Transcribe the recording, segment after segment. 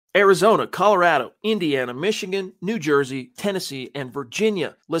Arizona, Colorado, Indiana, Michigan, New Jersey, Tennessee, and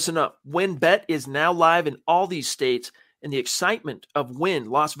Virginia. Listen up. WynnBET is now live in all these states, and the excitement of Wynn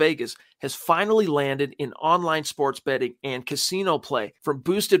Las Vegas has finally landed in online sports betting and casino play. From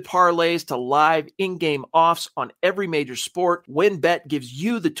boosted parlays to live in-game offs on every major sport, WynnBET gives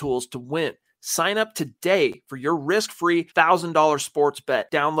you the tools to win. Sign up today for your risk-free $1,000 sports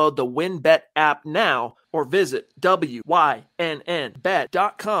bet. Download the WynnBET app now or visit wynnbet.com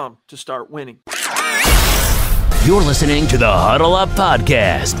to start winning. You're listening to the Huddle Up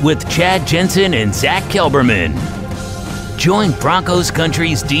Podcast with Chad Jensen and Zach Kelberman. Join Broncos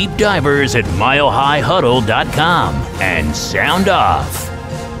Country's deep divers at milehighhuddle.com and sound off.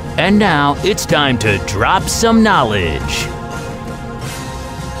 And now it's time to drop some knowledge.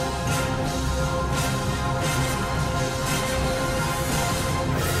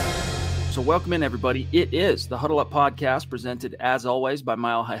 So welcome in, everybody. It is the Huddle Up Podcast, presented as always by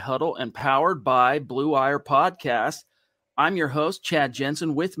Mile High Huddle and powered by Blue Wire Podcast. I'm your host, Chad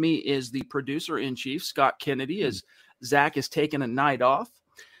Jensen. With me is the producer-in-chief, Scott Kennedy, as Zach is taking a night off.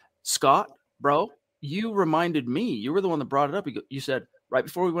 Scott, bro, you reminded me. You were the one that brought it up. You said right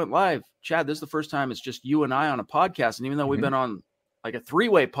before we went live, Chad, this is the first time it's just you and I on a podcast. And even though we've been on like a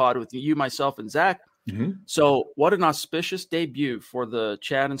three-way pod with you, myself, and Zach, so what an auspicious debut for the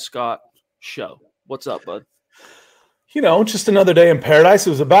Chad and Scott show. What's up, bud? You know, just another day in paradise.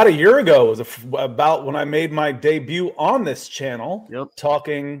 It was about a year ago. It was about when I made my debut on this channel,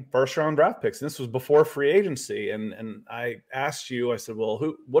 talking first-round draft picks. And this was before free agency. And I asked you, I said,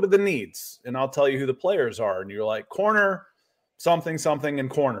 well, what are the needs? And I'll tell you who the players are. And you're like, corner, something, and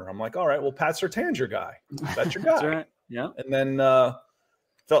corner. I'm like, all right, well, Pat Surtain's your guy. That's your guy. That's right. Yeah. And then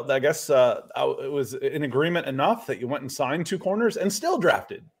felt, I guess, it was in agreement enough that you went and signed two corners and still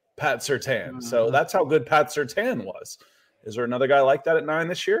drafted Pat Surtain. So that's how good Pat Surtain was. Is there another guy like that at 9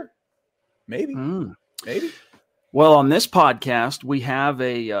 this year? Maybe. Maybe. Well, on this podcast, we have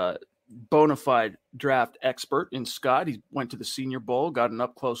a bona fide draft expert in Scott. He went to the Senior Bowl, got an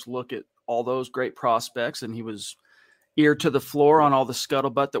up-close look at all those great prospects, and he was ear to the floor on all the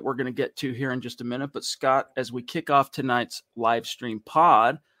scuttlebutt that we're going to get to here in just a minute. But Scott, as we kick off tonight's live stream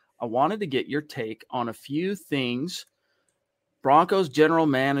pod, I wanted to get your take on a few things Broncos general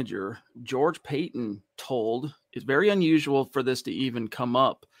manager George Paton told. It's very unusual for this to even come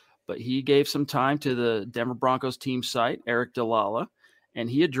up, but he gave some time to the Denver Broncos team site, Eric Dalala, and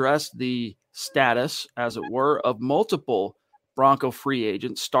he addressed the status, as it were, of multiple Bronco free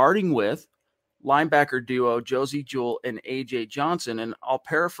agents, starting with linebacker duo Josey Jewell and A.J. Johnson. And I'll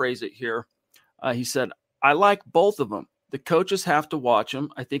paraphrase it here. He said, I like both of them. The coaches have to watch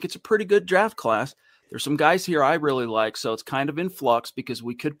them. I think it's a pretty good draft class. There's some guys here I really like, so it's kind of in flux because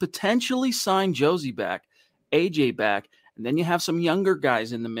we could potentially sign Josey back, AJ back, and then you have some younger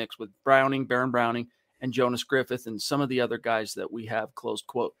guys in the mix with Baron Browning, and Jonas Griffith, and some of the other guys that we have, close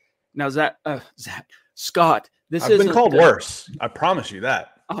quote. Now, Zach, Scott, I've been called worse. I promise you that.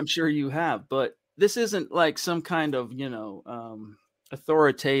 I'm sure you have, but this isn't like some kind of,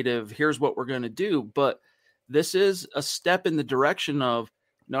 authoritative, here's what we're going to do, but this is a step in the direction of,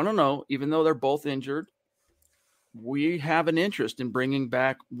 no. Even though they're both injured, we have an interest in bringing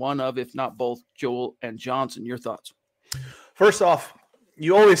back one of, if not both, Jewell and Johnson. Your thoughts? First off,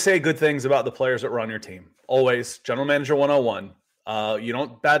 you always say good things about the players that run your team. Always. General Manager 101. You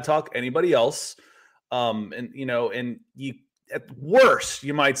don't bad talk anybody else. And you, at worst,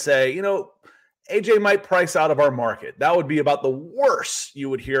 you might say, AJ might price out of our market. That would be about the worst you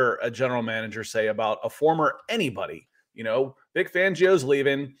would hear a general manager say about a former anybody. Vic Fangio's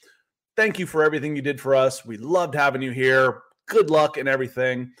leaving. Thank you for everything you did for us. We loved having you here. Good luck and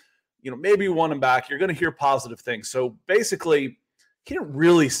everything. Maybe you want him back. You're going to hear positive things. So basically, he didn't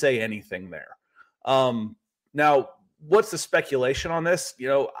really say anything there. Now, what's the speculation on this?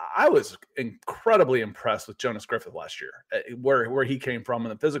 I was incredibly impressed with Jonas Griffith last year, where he came from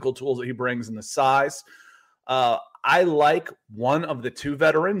and the physical tools that he brings and the size. I like one of the two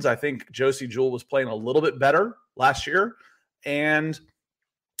veterans. I think Josey Jewell was playing a little bit better last year, and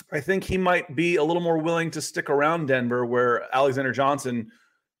I think he might be a little more willing to stick around Denver, where Alexander Johnson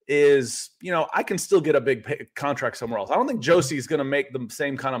is, I can still get a big contract somewhere else. I don't think Josey's going to make the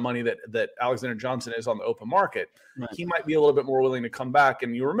same kind of money that Alexander Johnson is on the open market. Right. He might be a little bit more willing to come back.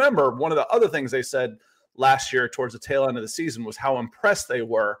 And you remember one of the other things they said last year towards the tail end of the season was how impressed they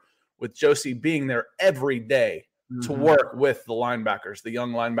were with Josey being there every day to work with the linebackers, the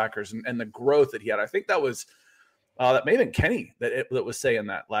young linebackers, and the growth that he had. I think that was that may have been Kenny that was saying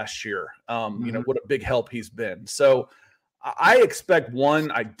that last year. What a big help he's been. So I expect one.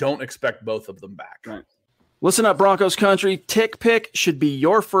 I don't expect both of them back. Right. Listen up, Broncos country. TickPick should be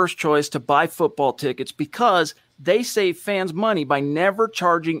your first choice to buy football tickets because they save fans money by never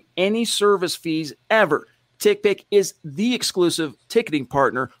charging any service fees ever. TickPick is the exclusive ticketing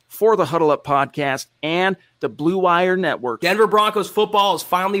partner for the Huddle Up podcast and the Blue Wire Network. Denver Broncos football is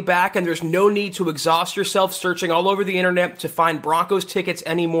finally back, and there's no need to exhaust yourself searching all over the internet to find Broncos tickets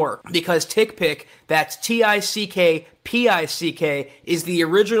anymore because TickPick, that's TickPick, is the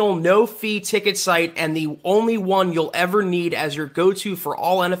original no-fee ticket site and the only one you'll ever need as your go-to for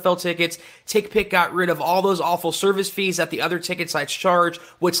all NFL tickets. TickPick got rid of all those awful service fees that the other ticket sites charge,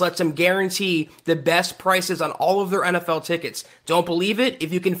 which lets them guarantee the best prices on all of their NFL tickets. Don't believe it?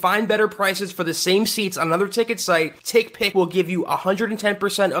 If you can find better prices for the same seats on another ticket site, TickPick will give you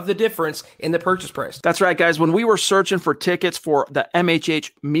 110% of the difference in the purchase price. That's right, guys. When we were searching for tickets for the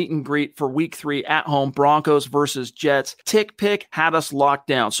MHH meet and greet for Week 3 at home, Broncos versus Jets, TickPick had us locked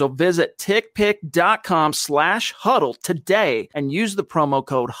down. So visit tickpick.com/huddle today and use the promo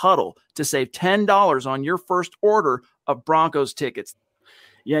code HUDDLE to save $10 on your first order of Broncos tickets.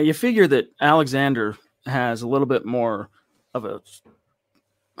 Yeah, you figure that Alexander has a little bit more of a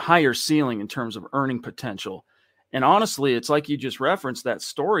higher ceiling in terms of earning potential. And honestly, it's like you just referenced that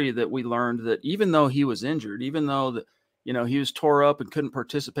story that we learned that even though he was injured, even though that, he was tore up and couldn't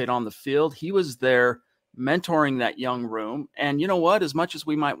participate on the field, he was there mentoring that young room. And you know what? As much as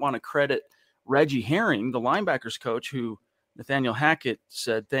we might want to credit Reggie Herring, the linebackers coach, who Nathaniel Hackett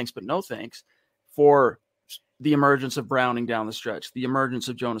said thanks but no thanks, for the emergence of Browning down the stretch, the emergence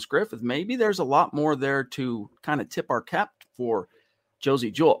of Jonas Griffith, maybe there's a lot more there to kind of tip our cap for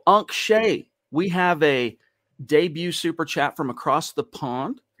Josie Jewell. Unc Shea, we have a debut super chat from across the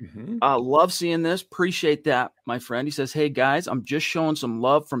pond. Love seeing this. Appreciate that, my friend. He says, hey, guys, I'm just showing some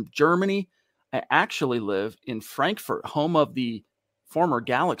love from Germany. I actually live in Frankfurt, home of the former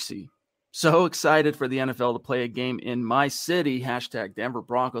Galaxy. So excited for the NFL to play a game in my city. Hashtag Denver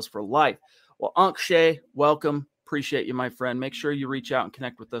Broncos for life. Well, Unc Shea, welcome. Appreciate you, my friend. Make sure you reach out and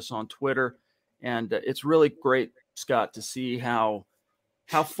connect with us on Twitter. And it's really great, Scott, to see how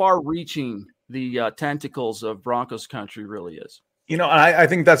far-reaching the tentacles of Broncos country really is. I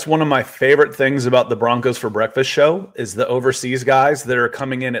think that's one of my favorite things about the Broncos for Breakfast show is the overseas guys that are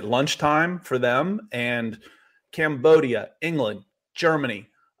coming in at lunchtime for them, and Cambodia, England, Germany,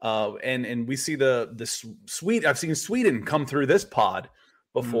 and we see the I've seen Sweden come through this pod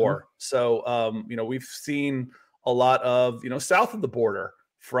before. So we've seen a lot of south of the border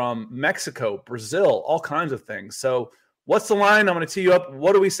from Mexico, Brazil, all kinds of things. So what's the line? I'm going to tee you up.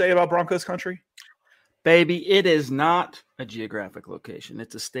 What do we say about Broncos country? Baby, it is not a geographic location.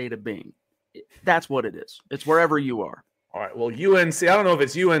 It's a state of being. That's what it is. It's wherever you are. All right. Well, UNC, I don't know if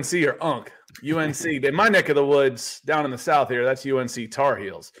it's UNC or UNC. UNC, in my neck of the woods down in the south here, that's UNC Tar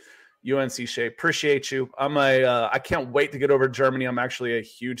Heels. UNC Shea, appreciate you. I can't wait to get over to Germany. I'm actually a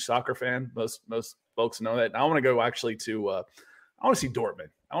huge soccer fan. Most folks know that. I want to go actually to I want to see Dortmund.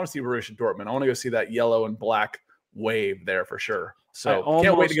 I want to see Borussia Dortmund. I want to go see that yellow and black wave there for sure. So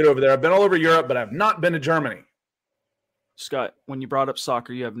can't wait to get over there. I've been all over Europe, but I've not been to Germany. Scott, when you brought up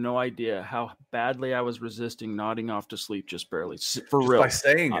soccer, you have no idea how badly I was resisting nodding off to sleep just barely. For just real. By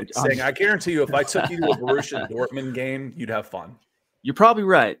saying it. I guarantue you, if I took you to a Borussia Dortmund game, you'd have fun. You're probably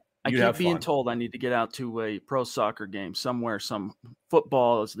right. I keep being told I need to get out to a pro soccer game somewhere, some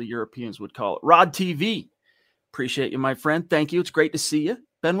football, as the Europeans would call it. Rod TV. Appreciate you, my friend. Thank you. It's great to see you.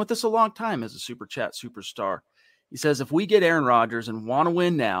 Been with us a long time as a Super Chat superstar. He says, if we get Aaron Rodgers and want to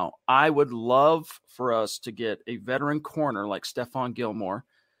win now, I would love for us to get a veteran corner like Stephon Gilmore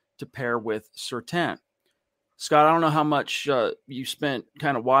to pair with Surtain. Scott, I don't know how much you spent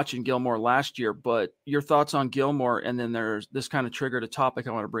kind of watching Gilmore last year, but your thoughts on Gilmore, and then there's this kind of triggered a topic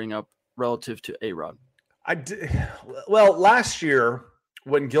I want to bring up relative to A-Rod. Well, last year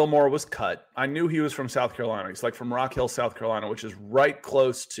when Gilmore was cut, I knew he was from South Carolina. He's like from Rock Hill, South Carolina, which is right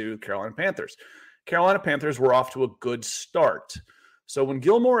close to Carolina Panthers. Carolina Panthers were off to a good start. So when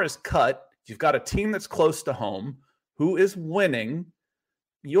Gilmore is cut, you've got a team that's close to home who is winning.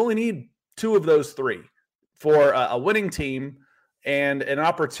 You only need two of those three for a winning team and an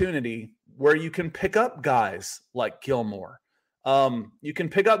opportunity where you can pick up guys like Gilmore. You can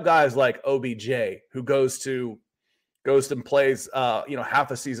pick up guys like OBJ, who goes and plays half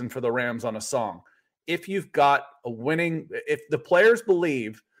a season for the Rams on a song. If you've got if the players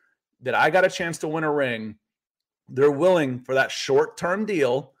believe that I got a chance to win a ring, they're willing for that short-term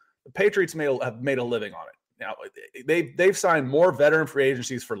deal. The Patriots have made a living on it. Now they've signed more veteran free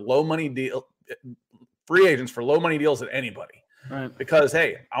agents for low money deals than anybody. Right. Because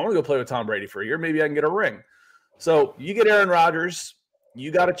hey, I want to go play with Tom Brady for a year. Maybe I can get a ring. So you get Aaron Rodgers. You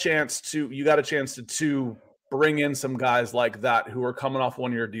got a chance to bring in some guys like that who are coming off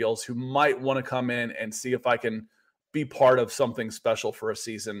one-year deals who might want to come in and see if I can be part of something special for a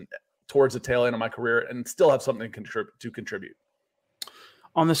season towards the tail end of my career and still have something to contribute.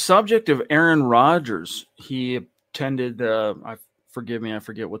 On the subject of Aaron Rodgers, he attended, I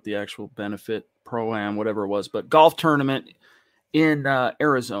forget what the actual benefit, Pro-Am, whatever it was, but golf tournament in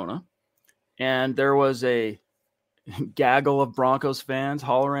Arizona. And there was a gaggle of Broncos fans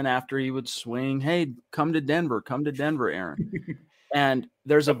hollering after he would swing, "Hey, come to Denver, Aaron." And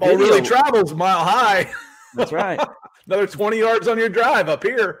there's a video. Really travels mile high. That's right. Another 20 yards on your drive up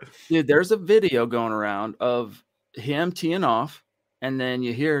here. Dude, there's a video going around of him teeing off, and then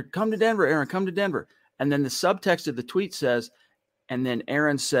you hear, "Come to Denver, Aaron, come to Denver." And then the subtext of the tweet says, and then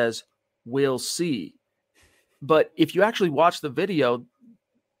Aaron says, "We'll see." But if you actually watch the video,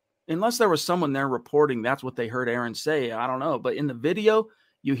 unless there was someone there reporting that's what they heard Aaron say, I don't know. But in the video,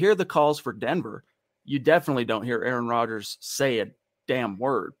 you hear the calls for Denver. You definitely don't hear Aaron Rodgers say a damn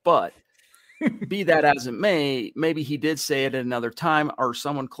word. But be that as it may, maybe he did say it at another time, or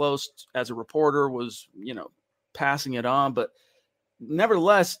someone close as a reporter was, passing it on. But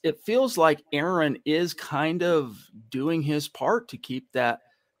nevertheless, it feels like Aaron is kind of doing his part to keep that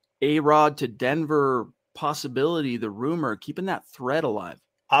A-Rod to Denver possibility, the rumor, keeping that thread alive.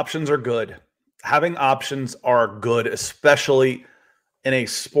 Options are good. Having options are good, especially in a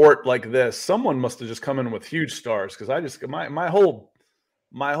sport like this. Someone must have just come in with huge stars, because I just my whole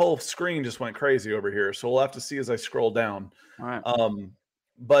screen just went crazy over here. So we'll have to see as I scroll down. All right.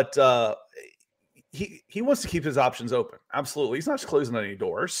 But he wants to keep his options open. Absolutely. He's not just closing any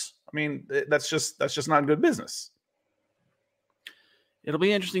doors. I mean, that's just not good business. It'll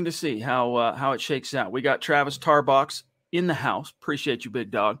be interesting to see how it shakes out. We got Travis Tarbox in the house. Appreciate you,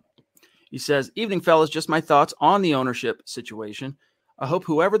 big dog. He says, "Evening, fellas. Just my thoughts on the ownership situation. I hope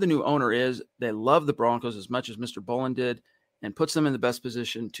whoever the new owner is, they love the Broncos as much as Mr. Bolin did and puts them in the best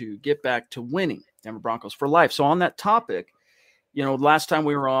position to get back to winning. Denver Broncos for life." So on that topic, last time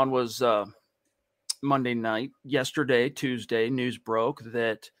we were on was Monday night. Yesterday, Tuesday, news broke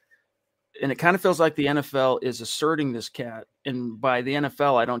that, and it kind of feels like the NFL is asserting this cat. And by the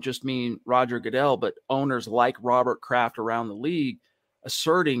NFL, I don't just mean Roger Goodell, but owners like Robert Kraft around the league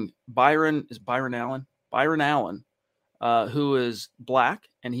asserting Byron Allen, who is black,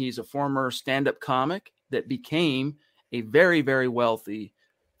 and he's a former stand-up comic that became a very, very wealthy,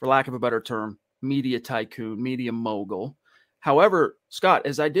 for lack of a better term, media tycoon, media mogul. However, Scott,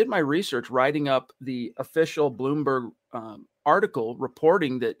 as I did my research writing up the official Bloomberg article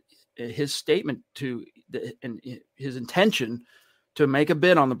reporting that his statement and his intention to make a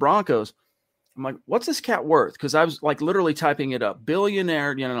bid on the Broncos, I'm like, what's this cat worth? Because I was like literally typing it up.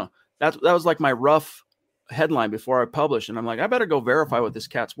 Billionaire, that was like my rough headline before I published. And I'm like, I better go verify what this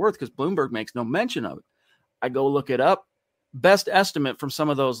cat's worth, because Bloomberg makes no mention of it. I go look it up. Best estimate from some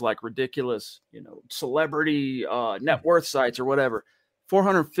of those like ridiculous, celebrity net worth sites or whatever,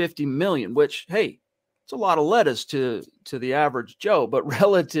 $450 million, which, hey, it's a lot of lettuce to the average Joe, but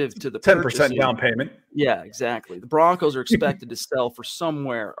relative to the 10% down payment. Yeah, exactly. The Broncos are expected to sell for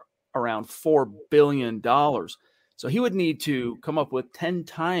somewhere around $4 billion. So he would need to come up with 10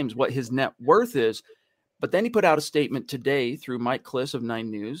 times what his net worth is. But then he put out a statement today through Mike Kliss of 9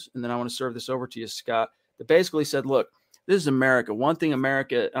 News. And then I want to serve this over to you, Scott, that basically said, look, this is America. One thing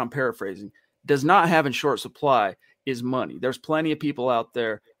America, I'm paraphrasing, does not have in short supply is money. There's plenty of people out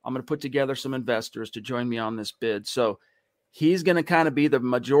there. I'm going to put together some investors to join me on this bid. So he's going to kind of be the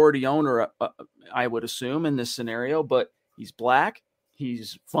majority owner, I would assume, in this scenario. But he's black.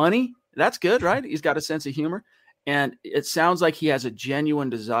 He's funny. That's good, right? He's got a sense of humor. And it sounds like he has a genuine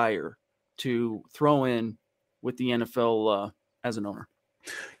desire to throw in with the NFL as an owner.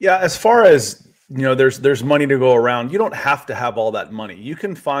 Yeah, as far as, there's money to go around. You don't have to have all that money. You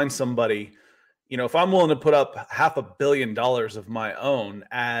can find somebody, if I'm willing to put up $500 million of my own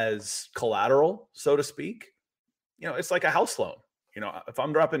as collateral, so to speak, it's like a house loan. If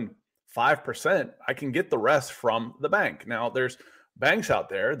I'm dropping 5%, I can get the rest from the bank. Now, there's banks out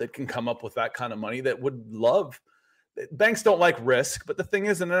there that can come up with that kind of money that would love. Banks don't like risk, but the thing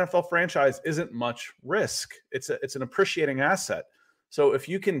is, an NFL franchise isn't much risk. It's an appreciating asset. So if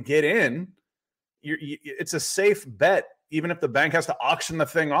you can get in, it's a safe bet, even if the bank has to auction the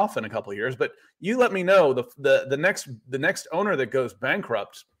thing off in a couple of years. But you let me know the next owner that goes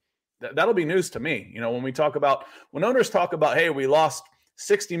bankrupt, that'll be news to me. When owners talk about, hey, we lost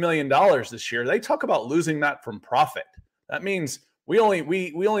 $60 million this year, they talk about losing that from profit. That means we only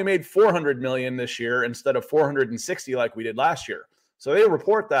made $400 million this year instead of $460 like we did last year. So they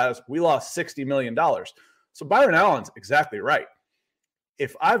report that as we lost $60 million. So Byron Allen's exactly right.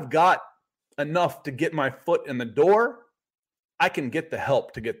 If I've got enough to get my foot in the door, I can get the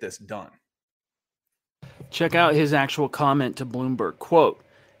help to get this done. Check out his actual comment to Bloomberg. Quote,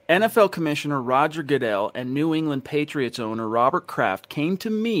 NFL Commissioner Roger Goodell and New England Patriots owner Robert Kraft came to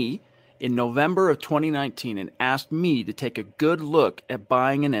me in November of 2019 and asked me to take a good look at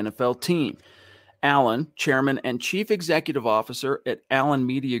buying an NFL team. Allen, chairman and chief executive officer at Allen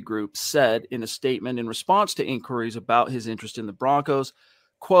Media Group, said in a statement in response to inquiries about his interest in the Broncos,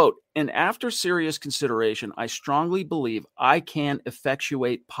 quote, and after serious consideration, I strongly believe I can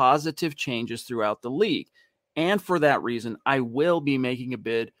effectuate positive changes throughout the league. And for that reason, I will be making a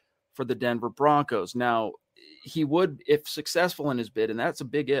bid for the Denver Broncos. Now, he would, if successful in his bid, and that's a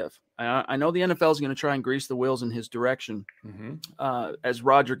big if. I know the NFL is going to try and grease the wheels in his direction. As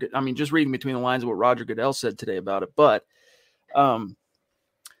Roger, I mean, just reading between the lines of what Roger Goodell said today about it. But,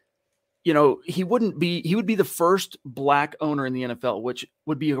 you know, he would be the first black owner in the NFL, which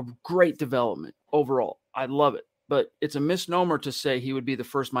would be a great development overall. I love it. But it's a misnomer to say he would be the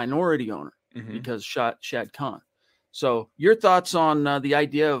first minority owner because Shad Khan. So your thoughts on the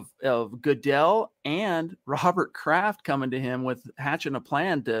idea of Goodell and Robert Kraft coming to him with hatching a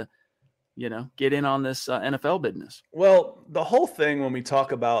plan to, you know, get in on this NFL business? Well, the whole thing when we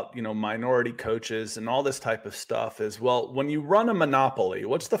talk about, you know, minority coaches and all this type of stuff is, well, when you run a monopoly,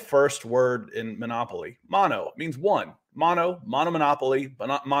 what's the first word in monopoly? Mono. It means one. Monomonopoly, but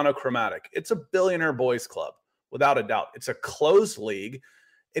not monochromatic. It's a billionaire boys club, without a doubt. It's a closed league.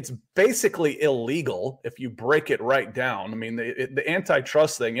 It's basically illegal if you break it right down. I mean, the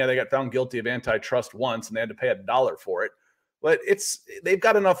antitrust thing, yeah, they got found guilty of antitrust once and they had to pay $1 for it. But they've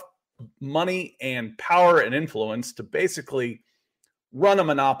got enough money and power and influence to basically run a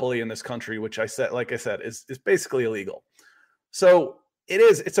monopoly in this country, which like I said, is basically illegal. So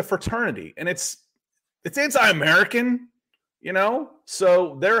it's a fraternity, and it's anti-American, you know?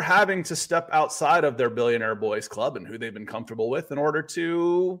 So they're having to step outside of their billionaire boys club and who they've been comfortable with in order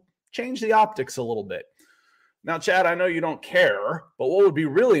to change the optics a little bit. Now, Chad, I know you don't care, but what would be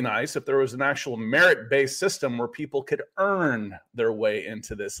really nice if there was an actual merit-based system where people could earn their way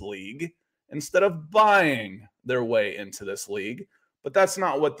into this league instead of buying their way into this league. But that's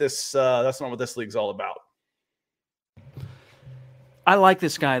not what this league's all about. I like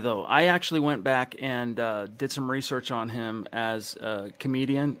this guy, though. I actually went back and did some research on him as a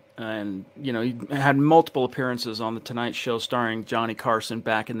comedian. And, you know, he had multiple appearances on The Tonight Show starring Johnny Carson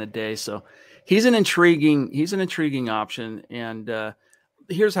back in the day. So he's an intriguing option. And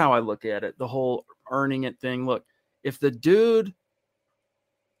here's how I look at it, the whole earning it thing. Look, if the dude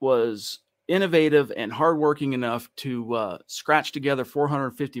was innovative and hardworking enough to scratch together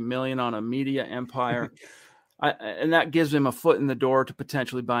 $450 million on a media empire, and that gives him a foot in the door to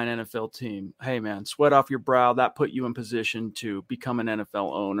potentially buy an NFL team. Hey, man, sweat off your brow. That put you in position to become an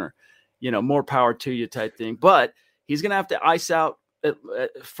NFL owner. You know, more power to you type thing. But he's going to have to ice out,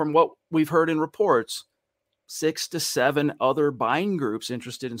 from what we've heard in reports, 6 to 7 other buying groups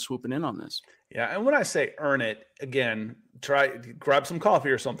interested in swooping in on this. Yeah, and when I say earn it, again, grab some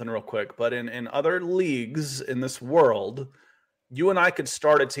coffee or something real quick. But in other leagues in this world, you and I could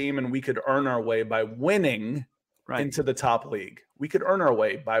start a team and we could earn our way by winning into the top league. We could earn our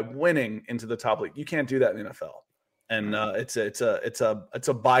way by winning into the top league. You can't do that in the NFL. And it's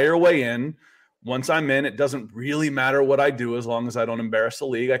a buy your way in. Once I'm in, it doesn't really matter what I do as long as I don't embarrass the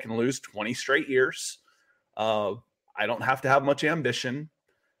league. I can lose 20 straight years. I don't have to have much ambition.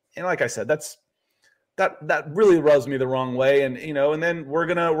 And like I said, that really rubs me the wrong way. And you know, and then we're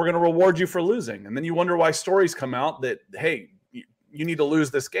gonna reward you for losing. And then you wonder why stories come out that, hey, you need to lose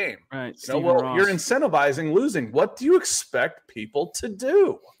this game. Right. You know, well, you're incentivizing losing. What do you expect people to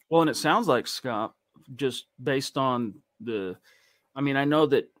do? Well, and it sounds like, Scott, just based on I know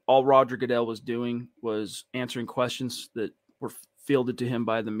that all Roger Goodell was doing was answering questions that were fielded to him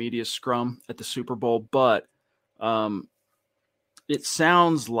by the media scrum at the Super Bowl. But it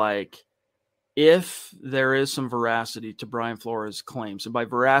sounds like if there is some veracity to Brian Flores' claims, and by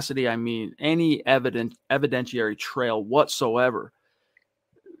veracity, I mean any evidentiary trail whatsoever,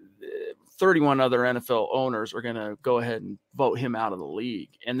 31 other NFL owners are going to go ahead and vote him out of the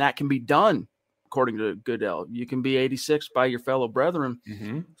league. And that can be done, according to Goodell. You can be 86 by your fellow brethren.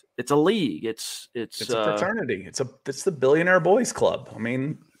 Mm-hmm. It's a league. It's a fraternity. It's the billionaire boys club. I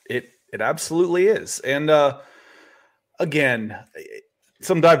mean, it absolutely is. And again,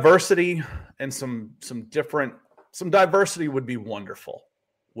 some diversity and some diversity would be wonderful.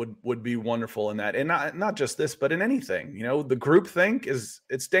 Would be wonderful in that. And not just this, but in anything. You know, the groupthink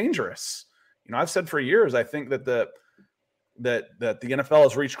it's dangerous. You know, I've said for years, I think that the NFL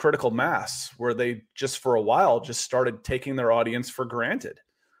has reached critical mass where they just for a while just started taking their audience for granted.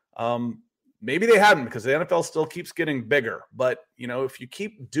 Maybe they hadn't, because the NFL still keeps getting bigger. But, if you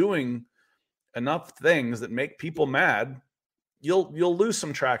keep doing enough things that make people mad, you'll lose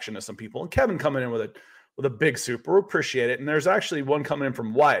some traction to some people. And Kevin coming in with a big super, we appreciate it. And there's actually one coming in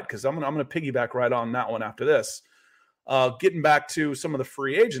from Wyatt, because I'm gonna piggyback right on that one after this. Getting back to some of the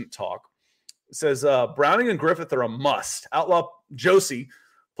free agent talk, it says Browning and Griffith are a must. Outlaw Josie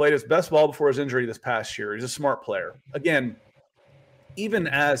played his best ball before his injury this past year. He's a smart player. Again, even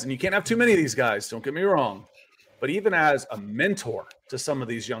as, and you can't have too many of these guys, don't get me wrong, but even as a mentor to some of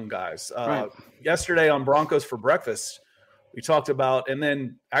these young guys. Right. Yesterday on Broncos for Breakfast, we talked about, and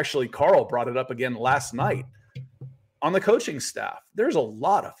then actually Carl brought it up again last night, on the coaching staff. There's a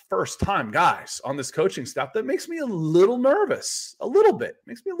lot of first-time guys on this coaching staff that makes me a little nervous. A little bit.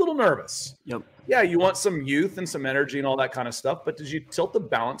 Makes me a little nervous. Yep. Yeah, you want some youth and some energy and all that kind of stuff, but did you tilt the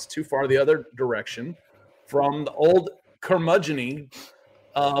balance too far the other direction from the old curmudgeon-y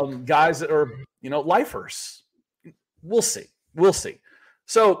guys that are, lifers? We'll see. We'll see.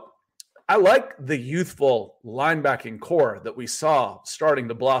 So I like the youthful linebacking core that we saw starting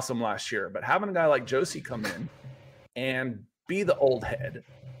to blossom last year, but having a guy like Josie come in and be the old head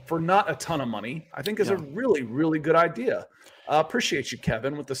for not a ton of money, I think is a really, really good idea. Appreciate you,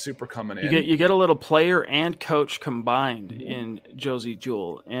 Kevin, with the super coming in. You get a little player and coach combined in Josie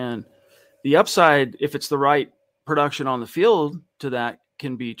Jewell. And the upside, if it's the right production on the field, to that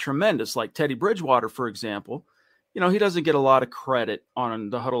can be tremendous. Like Teddy Bridgewater, for example. He doesn't get a lot of credit on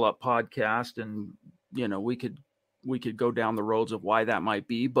the Huddle Up podcast, and, we could go down the roads of why that might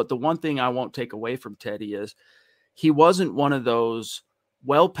be. But the one thing I won't take away from Teddy is he wasn't one of those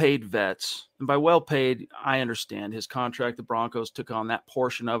well-paid vets. And by well-paid, I understand his contract. The Broncos took on that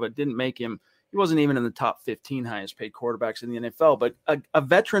portion of it. Didn't make him – he wasn't even in the top 15 highest-paid quarterbacks in the NFL. But a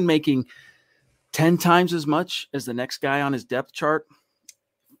veteran making 10 times as much as the next guy on his depth chart,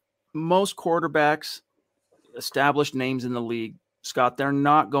 most quarterbacks, established names in the league, Scott, they're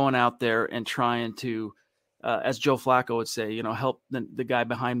not going out there and trying to as Joe Flacco would say, help the guy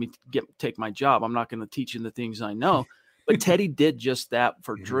behind me take my job. I'm not going to teach him the things I know. But Teddy did just that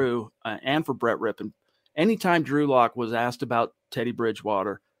for Drew and for Brett Rippon. Anytime Drew Lock was asked about Teddy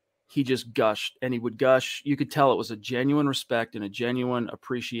Bridgewater, he just gushed, and he would gush. You could tell it was a genuine respect and a genuine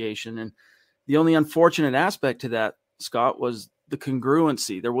appreciation. And the only unfortunate aspect to that, Scott, was the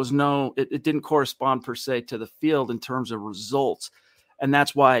congruency. There was it didn't correspond per se to the field in terms of results. And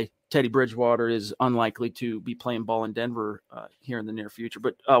that's why Teddy Bridgewater is unlikely to be playing ball in Denver here in the near future.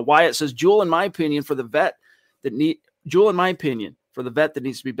 But Wyatt says, Jewell, in my opinion, for the vet that needs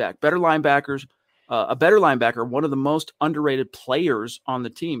to be back. Better linebackers, a better linebacker, one of the most underrated players on the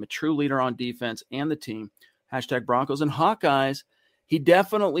team, a true leader on defense and the team. # Broncos and Hawkeyes. He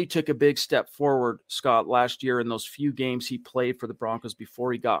definitely took a big step forward, Scott, last year in those few games he played for the Broncos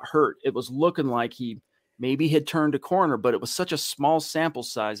before he got hurt. It was looking like he maybe had turned a corner, but it was such a small sample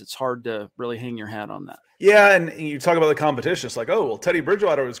size, it's hard to really hang your hat on that. Yeah, and you talk about the competition. It's like, oh, well, Teddy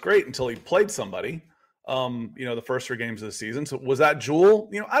Bridgewater was great until he played somebody, the first 3 games of the season. So was that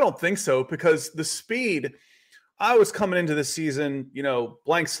Jewell? I don't think so, because the speed, I was coming into the season,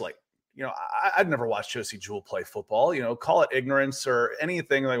 blank slate. I'd never watched Josie Jewell play football, call it ignorance or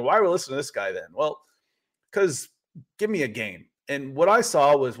anything. Like, why are we listening to this guy then? Well, because give me a game. And what I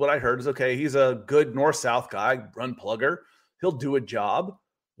saw was, what I heard is, okay, he's a good north-south guy, run plugger. He'll do a job.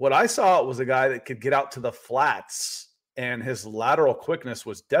 What I saw was a guy that could get out to the flats, and his lateral quickness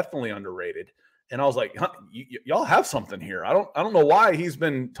was definitely underrated. And I was like, y'all have something here. I don't know why he's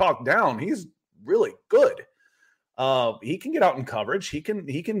been talked down. He's really good. He can get out in coverage. He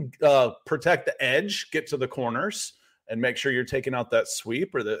can protect the edge, get to the corners, and make sure you're taking out that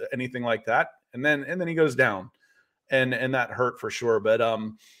sweep or anything like that. And then he goes down, and that hurt for sure. But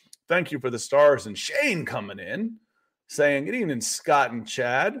thank you for the stars. And Shane coming in saying, good evening, Scott and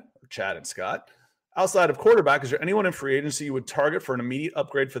Chad, or Chad and Scott. Outside of quarterback, is there anyone in free agency you would target for an immediate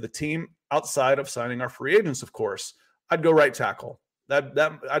upgrade for the team outside of signing our free agents? Of course, I'd go right tackle.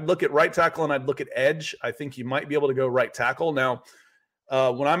 I'd look at right tackle and I'd look at edge. I think you might be able to go right tackle. Now,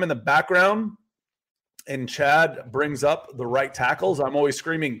 when I'm in the background and Chad brings up the right tackles, I'm always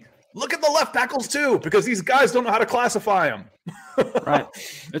screaming, look at the left tackles too, because these guys don't know how to classify them. Right.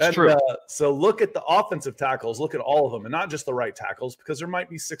 It's true. So look at the offensive tackles, look at all of them, and not just the right tackles, because there might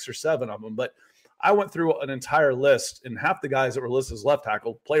be 6 or 7 of them. But I went through an entire list, and half the guys that were listed as left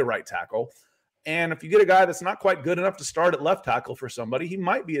tackle play right tackle. And if you get a guy that's not quite good enough to start at left tackle for somebody, he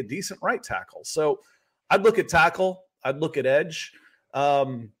might be a decent right tackle. So I'd look at tackle. I'd look at edge.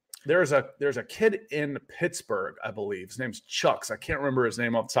 There's a kid in Pittsburgh, I believe. His name's Chucks. I can't remember his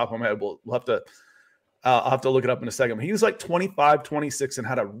name off the top of my head. We'll have to I'll have to look it up in a second. He was like 25, 26 and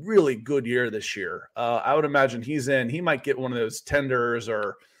had a really good year this year. I would imagine he might get one of those tenders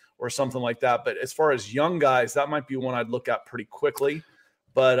or something like that. But as far as young guys, that might be one I'd look at pretty quickly.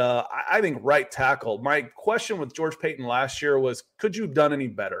 But I think right tackle. My question with George Paton last year was, could you have done any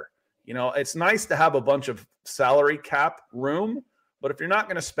better? It's nice to have a bunch of salary cap room, but if you're not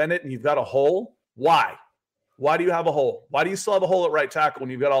going to spend it and you've got a hole, why? Why do you have a hole? Why do you still have a hole at right tackle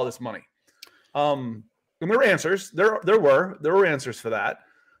when you've got all this money? And there were answers. There were answers for that.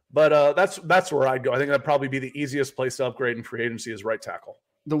 But that's where I'd go. I think that'd probably be the easiest place to upgrade in free agency is right tackle.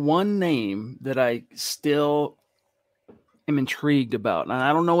 The one name that I still am intrigued about, and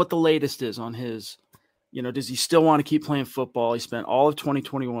I don't know what the latest is on his, does he still want to keep playing football? He spent all of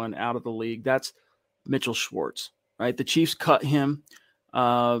 2021 out of the league. That's Mitchell Schwartz, right? The Chiefs cut him.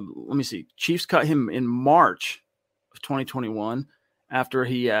 Let me see. Chiefs cut him in March of 2021 after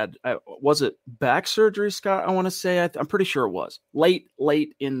he had, was it back surgery, Scott? I want to say, I'm pretty sure it was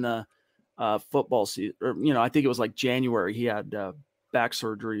late in the football season, or, I think it was like January. He had back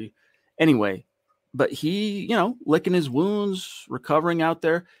surgery anyway, but he, licking his wounds, recovering out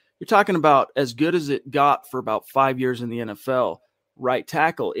there. You're talking about as good as it got for about 5 years in the NFL, right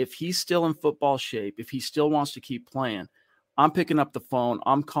tackle. If he's still in football shape, if he still wants to keep playing, I'm picking up the phone.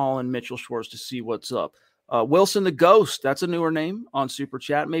 I'm calling Mitchell Schwartz to see what's up. Wilson the Ghost, that's a newer name on Super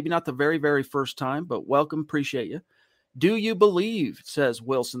Chat. Maybe not the very, very first time, but welcome. Appreciate you. Do you believe, says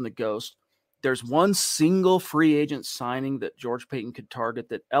Wilson the Ghost, there's one single free agent signing that George Paton could target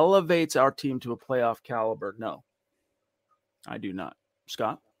that elevates our team to a playoff caliber? No, I do not.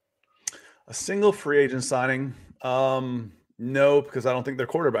 Scott? A single free agent signing? No, because I don't think there are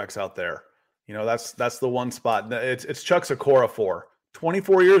quarterbacks out there. That's the one spot. It's Chuck Sikora,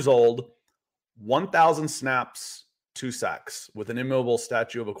 24 years old, 1,000 snaps, 2 sacks with an immobile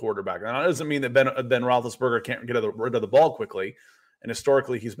statue of a quarterback. Now, that doesn't mean that Ben Roethlisberger can't get rid of the ball quickly. And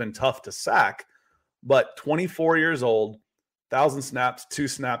historically, he's been tough to sack. But 24 years old, 1,000 snaps, 2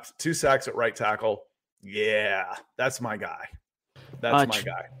 sacks at right tackle. Yeah, that's my guy. That's my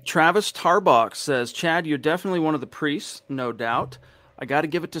guy. Travis Tarbox says, Chad, you're definitely one of the priests, no doubt. I got to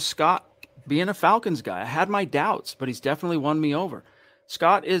give it to Scott. Being a Falcons guy, I had my doubts, but he's definitely won me over.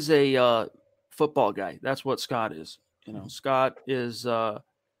 Scott is a football guy. That's what Scott is. Scott is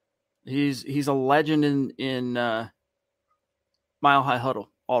he's a legend in Mile High Huddle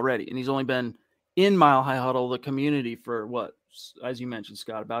already, and he's only been in Mile High Huddle, the community, for what, as you mentioned,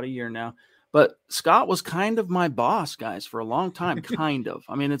 Scott, about a year now. But Scott was kind of my boss, guys, for a long time. Kind of.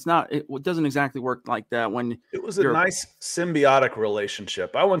 I mean, it doesn't exactly work like that. When it was a nice symbiotic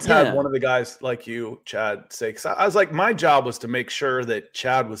relationship. I once had one of the guys like you, Chad, say, 'cause I was like, my job was to make sure that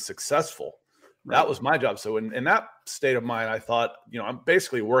Chad was successful. Right. That was my job. So in that state of mind, I thought, I'm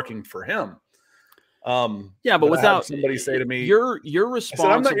basically working for him. But without somebody say to me, you're responsible.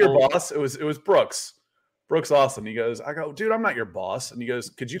 I said, I'm not your boss. It was Brooks Austin. He goes, I go, dude, I'm not your boss. And he goes,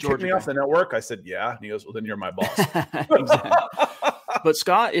 could you kick me off the network? I said, yeah. And he goes, well, then you're my boss. Exactly. But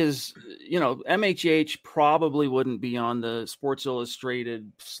Scott is, MHH probably wouldn't be on the Sports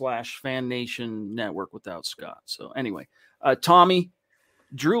Illustrated / Fan Nation network without Scott. So anyway, Tommy,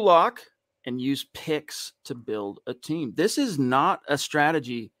 Drew Lock, and use picks to build a team. This is not a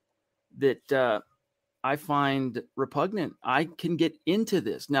strategy that I find repugnant. I can get into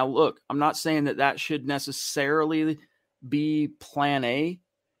this. Now, look, I'm not saying that should necessarily be plan A,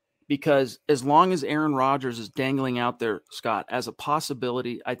 because as long as Aaron Rodgers is dangling out there, Scott, as a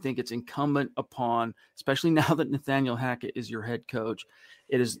possibility, I think it's incumbent upon, especially now that Nathaniel Hackett is your head coach,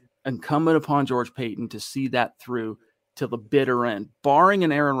 it is incumbent upon George Paton to see that through till the bitter end. Barring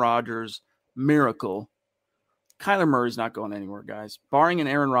an Aaron Rodgers miracle, Kyler Murray's not going anywhere, guys. Barring an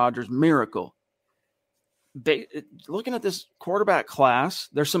Aaron Rodgers miracle, looking at this quarterback class,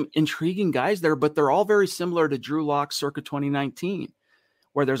 there's some intriguing guys there, but they're all very similar to Drew Lock circa 2019,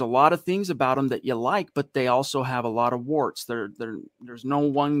 where there's a lot of things about them that you like, but they also have a lot of warts. There's no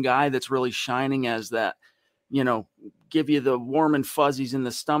one guy that's really shining as that, give you the warm and fuzzies in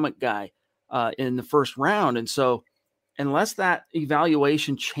the stomach guy in the first round. And so unless that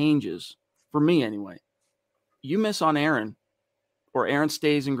evaluation changes, for me anyway, you miss on Aaron, or Aaron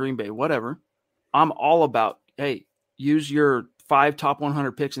stays in Green Bay, whatever. I'm all about, hey, use your 5 top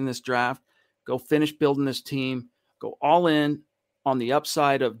 100 picks in this draft. Go finish building this team. Go all in on the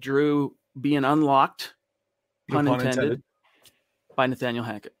upside of Drew being unlocked, pun intended, by Nathaniel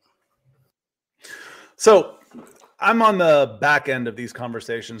Hackett. So I'm on the back end of these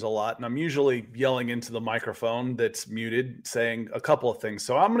conversations a lot, and I'm usually yelling into the microphone that's muted, saying a couple of things.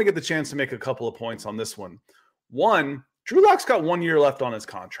 So I'm going to get the chance to make a couple of points on this one. One, Drew Lock's got 1 year left on his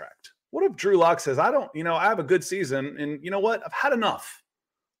contract. What if Drew Lock says, I have a good season, and you know what? I've had enough.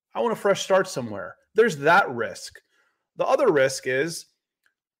 I want a fresh start somewhere. There's that risk. The other risk is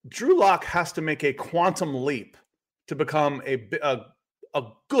Drew Lock has to make a quantum leap to become a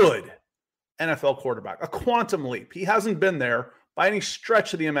good NFL quarterback, a quantum leap. He hasn't been there by any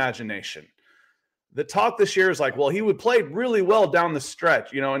stretch of the imagination. The talk this year is like, well, he would play really well down the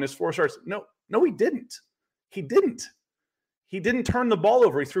stretch, in his 4 starts. No, he didn't. He didn't turn the ball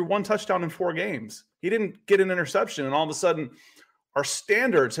over. He threw 1 touchdown in 4 games. He didn't get an interception. And all of a sudden, our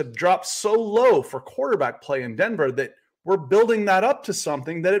standards have dropped so low for quarterback play in Denver that we're building that up to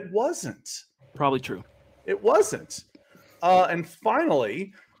something that it wasn't. Probably true. It wasn't. And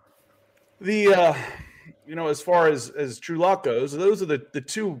finally, as far as Drew Lock goes, those are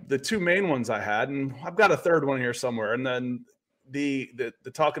the two main ones I had, and I've got a third one here somewhere. And then the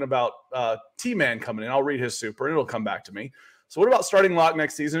talking about T-Man coming in, I'll read his super, and it'll come back to me. So what about starting Lock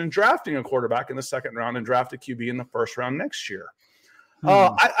next season and drafting a quarterback in the 2nd round and draft a QB in the 1st round next year?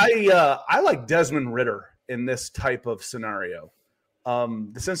 I like Desmond Ridder in this type of scenario.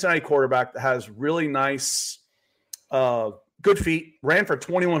 The Cincinnati quarterback that has really nice, good feet, ran for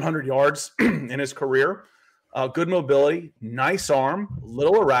 2,100 yards in his career, good mobility, nice arm,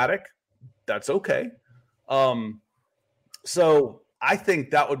 little erratic. That's okay. So I think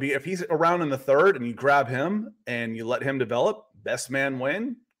that would be, if he's around in the 3rd and you grab him and you let him develop, best man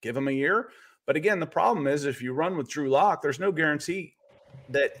win, give him a year. But again, the problem is if you run with Drew Lock, there's no guarantee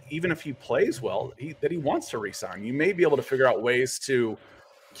that even if he plays well, that he wants to resign. You may be able to figure out ways to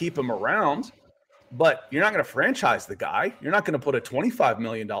keep him around, but you're not going to franchise the guy. You're not going to put a $25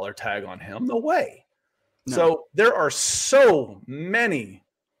 million tag on him. No way. No. So there are so many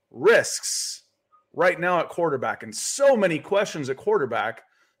risks right now at quarterback and so many questions at quarterback.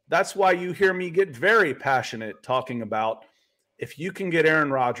 That's why you hear me get very passionate talking about if you can get Aaron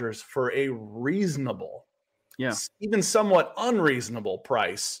Rodgers for a reasonable, even somewhat unreasonable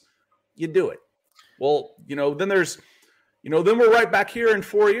price, you do it. Well, then there's, then we're right back here in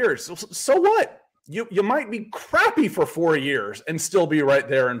 4 years. So what? You might be crappy for 4 years and still be right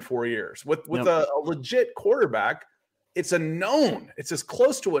there in 4 years. With a legit quarterback, it's a known. It's as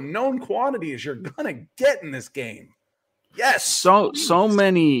close to a known quantity as you're going to get in this game. Yes. So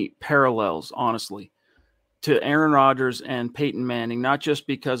many parallels, honestly, to Aaron Rodgers and Peyton Manning, not just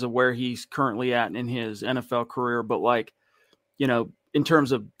because of where he's currently at in his NFL career, but in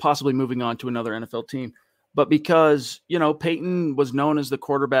terms of possibly moving on to another NFL team. But because, Peyton was known as the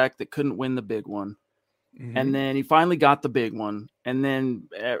quarterback that couldn't win the big one. Mm-hmm. And then he finally got the big one. And then,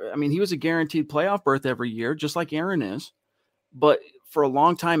 he was a guaranteed playoff berth every year, just like Aaron is. But for a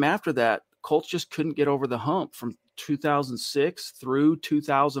long time after that, Colts just couldn't get over the hump from 2006 through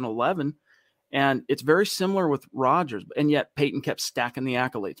 2011. And it's very similar with Rodgers. And yet Peyton kept stacking the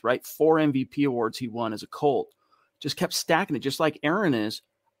accolades, right? 4 MVP awards he won as a Colt. Just kept stacking it, just like Aaron is.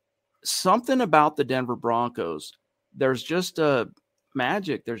 Something about the Denver Broncos, there's just a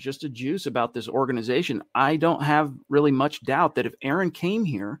magic, there's just a juice about this organization. I don't have really much doubt that if Aaron came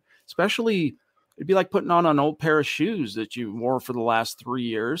here, especially, it'd be like putting on an old pair of shoes that you wore for the last 3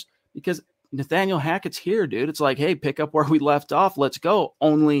 years, because Nathaniel Hackett's here, dude. It's like, hey, pick up where we left off. Let's go.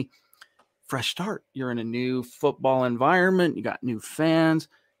 Only fresh start. You're in a new football environment. You got new fans.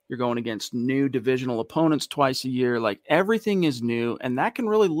 You're going against new divisional opponents twice a year. Like, everything is new, and that can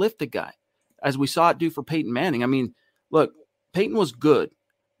really lift a guy, as we saw it do for Peyton Manning. Look, Peyton was good.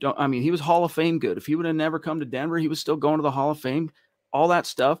 He was Hall of Fame good. If he would have never come to Denver, he was still going to the Hall of Fame, all that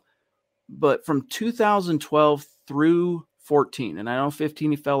stuff. But from 2012 through 14, and I know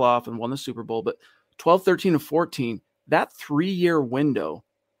 15 he fell off and won the Super Bowl, but 12, 13, and 14, that 3-year window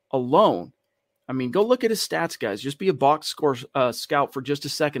alone, go look at his stats, guys. Just be a box score scout for just a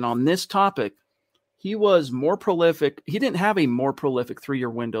second on this topic. He was more prolific. He didn't have a more prolific 3-year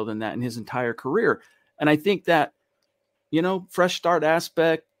window than that in his entire career. And I think that, fresh start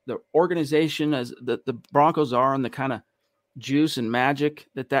aspect, the organization as the Broncos are, and the kind of juice and magic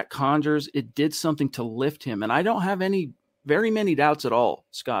that conjures, it did something to lift him. And I don't have very many doubts at all,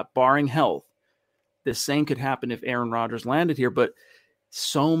 Scott, barring health. The same could happen if Aaron Rodgers landed here, but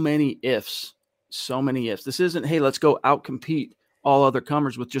so many ifs. This isn't, hey, let's go out-compete all other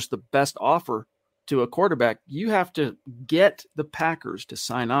comers with just the best offer to a quarterback. You have to get the Packers to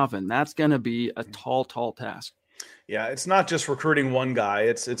sign off, and that's going to be a tall, tall task. Yeah, it's not just recruiting one guy.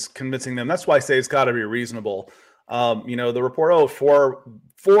 It's convincing them. That's why I say it's got to be reasonable. The report,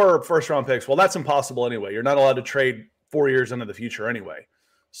 4 first-round picks. Well, that's impossible anyway. You're not allowed to trade 4 years into the future anyway.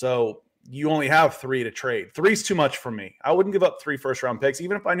 So you only have 3 to trade. 3's too much for me. I wouldn't give up 3 first-round picks,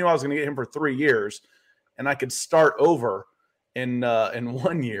 even if I knew I was going to get him for 3 years and I could start over in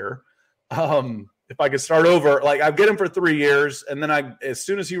 1 year. If I could start over, like I'd get him for 3 years, and then as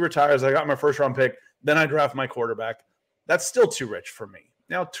soon as he retires, I got my first round pick. Then I draft my quarterback. That's still too rich for me.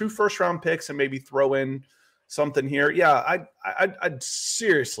 Now 2 first round picks and maybe throw in something here. Yeah, I'd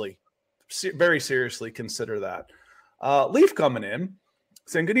seriously, very seriously consider that. Leaf coming in,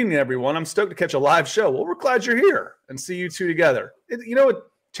 saying good evening, everyone. I'm stoked to catch a live show. Well, we're glad you're here and see you two together. You know what?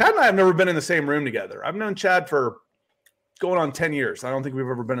 Chad and I have never been in the same room together. I've known Chad for going on 10 years. I don't think we've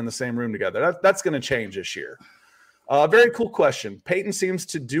ever been in the same room together. That's going to change this year. Very cool question. Paton seems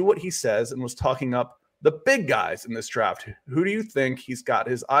to do what he says and was talking up the big guys in this draft. Who do you think he's got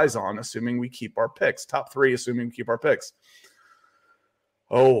his eyes on, assuming we keep our picks? Top 3, assuming we keep our picks.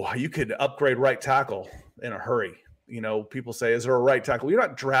 Oh, you could upgrade right tackle in a hurry. You know, people say, is there a right tackle? You're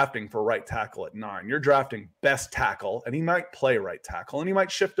not drafting for right tackle at 9. You're drafting best tackle, and he might play right tackle, and he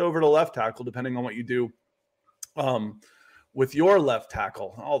might shift over to left tackle depending on what you do with your left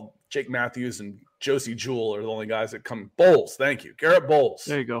tackle. Jake Matthews and Josie Jewell are the only guys that come. Bowles, thank you. Garrett Bowles.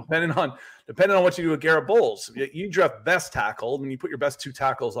 There you go. Depending on what you do with Garrett Bowles, you draft best tackle, and you put your best 2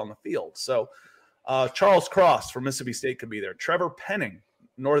 tackles on the field. So Charles Cross from Mississippi State could be there. Trevor Penning,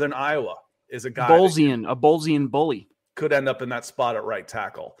 Northern Iowa, is a guy. A Bolesian bully. Could end up in that spot at right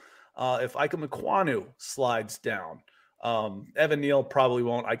tackle. If Ike Mekwonu slides down, Evan Neal probably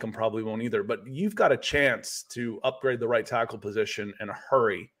won't. Ike probably won't either. But you've got a chance to upgrade the right tackle position in a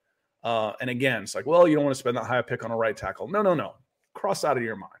hurry. And again, it's like, well, you don't want to spend that high pick on a right tackle. No. Cross out of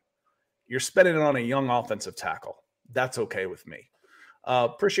your mind. You're spending it on a young offensive tackle. That's okay with me.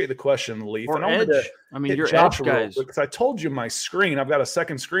 Appreciate the question, Leaf. Or and edge. I mean, your edge guys. Because I told you my screen. I've got a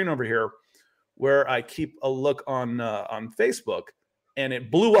second screen over here where I keep a look on Facebook, and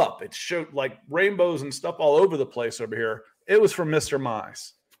it blew up. It showed like rainbows and stuff all over the place over here. It was from Mr.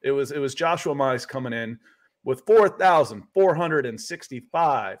 Mize. It was Joshua Mize coming in with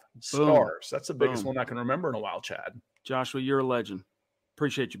 4,465 stars. That's the biggest one I can remember in a while, Chad. Joshua, you're a legend.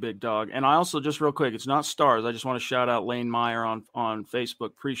 Appreciate you, big dog. And I also, just real quick, it's not stars. I just want to shout out Lane Meyer on Facebook.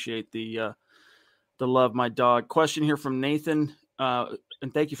 Appreciate the love, my dog. Question here from Nathan.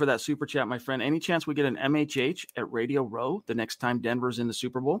 And thank you for that super chat, my friend. Any chance we get an MHH at Radio Row the next time Denver's in the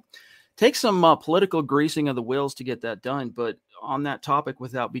Super Bowl? Take some political greasing of the wheels to get that done. But on that topic,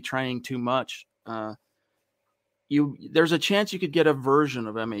 without betraying too much, there's a chance you could get a version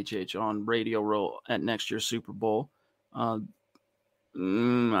of MHH on Radio Row at next year's Super Bowl. I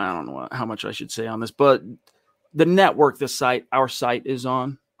don't know how much I should say on this, but the network, our site is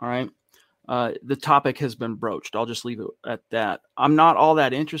on. All right. The topic has been broached. I'll just leave it at that. I'm not all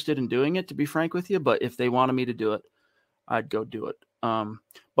that interested in doing it, to be frank with you, but if they wanted me to do it, I'd go do it.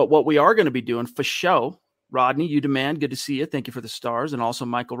 But what we are going to be doing for show, Rodney, you demand, good to see you. Thank you for the stars. And also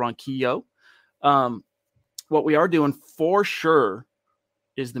Michael Ronquillo. What we are doing for sure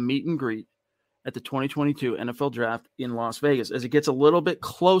is the meet and greet at the 2022 NFL Draft in Las Vegas. As it gets a little bit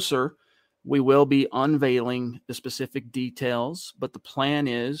closer, we will be unveiling the specific details, but the plan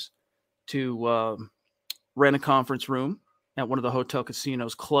is to rent a conference room at one of the hotel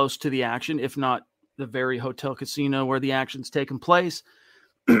casinos close to the action, if not the very hotel casino where the action's taking place,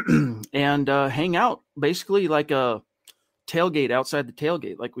 and hang out basically like a tailgate outside the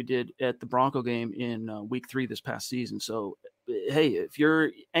tailgate like we did at the Bronco game in week 3 this past season. So, hey, if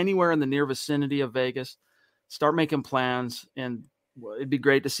you're anywhere in the near vicinity of Vegas, start making plans, and it'd be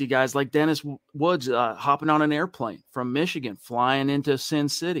great to see guys like Dennis Woods hopping on an airplane from Michigan, flying into Sin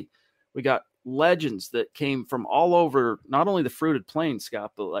City. We got legends that came from all over, not only the fruited plains,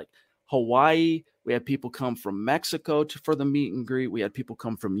 Scott, but like Hawaii. We had people come from Mexico for the meet and greet. We had people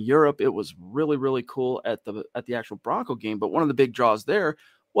come from Europe. It was really, really cool at the actual Bronco game. But one of the big draws there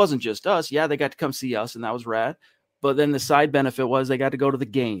wasn't just us. Yeah, they got to come see us, and that was rad. But then the side benefit was they got to go to the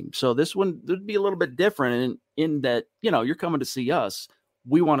game. So this one would be a little bit different in that, you're coming to see us.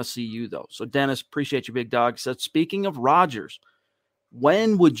 We want to see you, though. So, Dennis, appreciate you, big dog. So, speaking of Rodgers,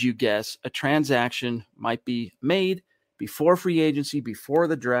 when would you guess a transaction might be made before free agency, before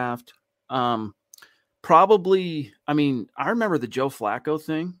the draft? Probably, I remember the Joe Flacco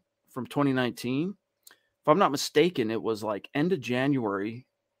thing from 2019. If I'm not mistaken, it was like end of January,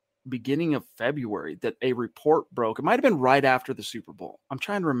 beginning of February that a report broke. It might have been right after the Super Bowl. I'm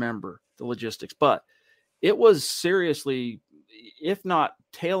trying to remember the logistics, but it was seriously, if not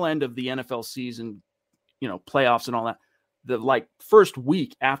tail end of the NFL season, playoffs and all that, the first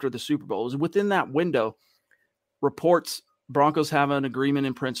week after the Super Bowl. It was within that window. Reports Broncos have an agreement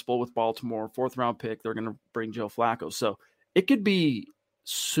in principle with Baltimore, 4th round pick. They're going to bring Joe Flacco. So it could be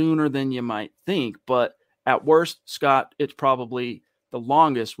sooner than you might think, but at worst, Scott, it's probably the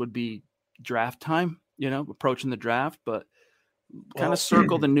longest would be draft time, approaching the draft, but kind of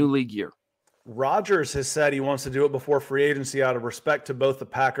circle the new league year. Rodgers has said he wants to do it before free agency out of respect to both the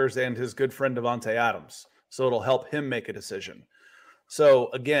Packers and his good friend Devontae Adams. So it'll help him make a decision. So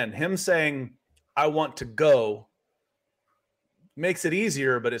again, him saying, I want to go makes it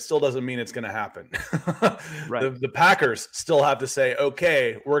easier, but it still doesn't mean it's going to happen. Right. The Packers still have to say,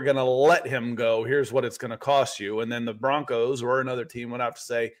 okay, we're going to let him go. Here's what it's going to cost you. And then the Broncos or another team would have to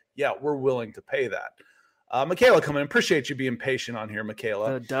say, yeah, we're willing to pay that. Michaela, come in. Appreciate you being patient on here,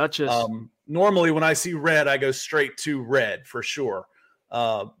 Michaela. The Duchess. Normally when I see red, I go straight to red for sure.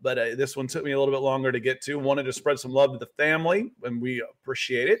 But this one took me a little bit longer to get to. Wanted to spread some love to the family, and we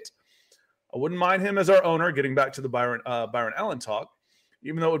appreciate it. I wouldn't mind him as our owner, getting back to the Byron Allen talk,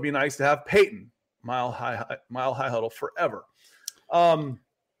 even though it would be nice to have Paton, Mile High Huddle forever.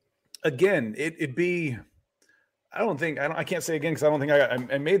 Again, it'd be, I can't say again because I don't think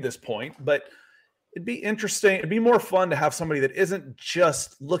I made this point, but it'd be interesting. It'd be more fun to have somebody that isn't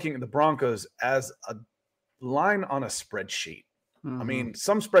just looking at the Broncos as a line on a spreadsheet. Mm-hmm. I mean,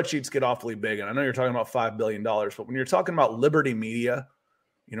 some spreadsheets get awfully big, and I know you're talking about $5 billion, but when you're talking about Liberty Media,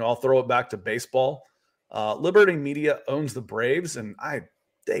 I'll throw it back to baseball. Liberty Media owns the Braves, and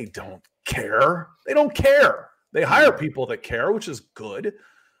they don't care. They don't care. They hire people that care, which is good.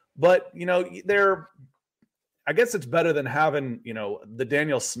 But, I guess it's better than having, the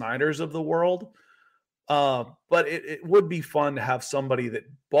Daniel Snyders of the world. But it would be fun to have somebody that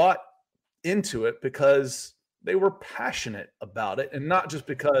bought into it because they were passionate about it, and not just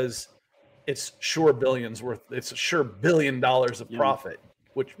because it's sure $1 billion of profit.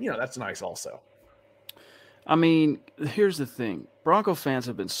 Which, that's nice also. I mean, here's the thing. Bronco fans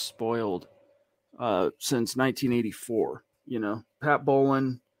have been spoiled since 1984. Pat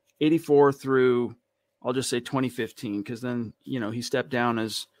Bowlen, 84 through, I'll just say 2015, because then, he stepped down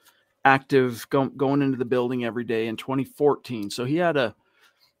as active going into the building every day in 2014. So he had a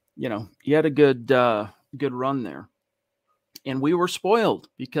good run there. And we were spoiled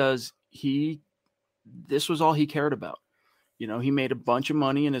because this was all he cared about. He made a bunch of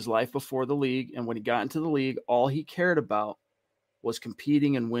money in his life before the league. And when he got into the league, all he cared about was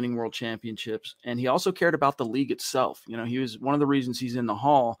competing and winning world championships. And he also cared about the league itself. He was one of the reasons he's in the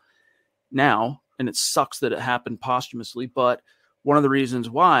Hall now. And it sucks that it happened posthumously. But one of the reasons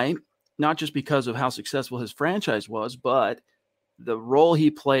why, not just because of how successful his franchise was, but the role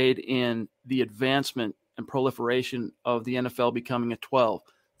he played in the advancement and proliferation of the NFL becoming a 12,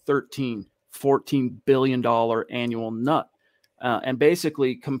 13, $14 billion annual nut. And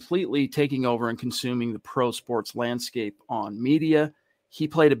basically completely taking over and consuming the pro sports landscape on media. He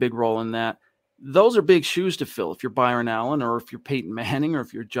played a big role in that. Those are big shoes to fill if you're Byron Allen or if you're Peyton Manning or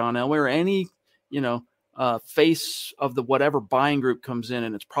if you're John Elway or any, face of the whatever buying group comes in,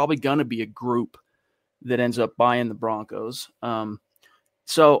 and it's probably going to be a group that ends up buying the Broncos.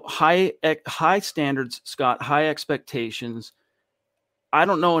 So high standards, Scott, high expectations. I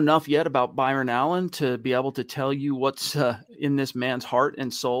don't know enough yet about Byron Allen to be able to tell you what's in this man's heart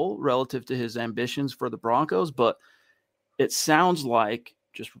and soul relative to his ambitions for the Broncos, but it sounds like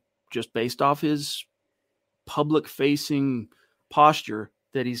just based off his public-facing posture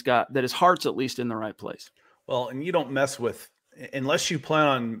that his heart's at least in the right place. Well, and you don't mess with, unless you plan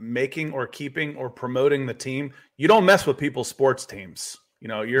on making or keeping or promoting the team, you don't mess with people's sports teams.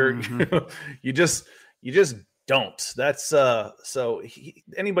 You just don't. That's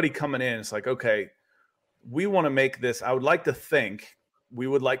anybody coming in, it's like, okay, we want to make this. I would like to think we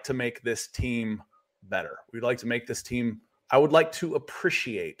would like to make this team better. We'd like to make this team. I would like to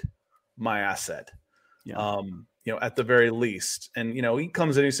appreciate my asset, at the very least. And he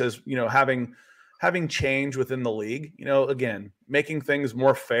comes in, he says, having change within the league. Again, making things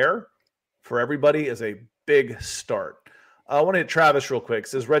more fair for everybody is a big start. I want to hit Travis real quick. It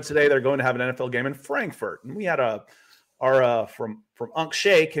says, read today they're going to have an NFL game in Frankfurt. And we had our from Unc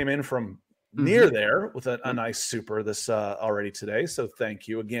Shay came in from near there with a nice super this already today. So thank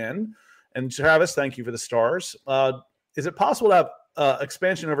you again. And Travis, thank you for the stars. Is it possible to have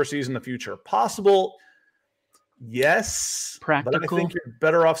expansion overseas in the future? Possible, yes. Practical. But I think you're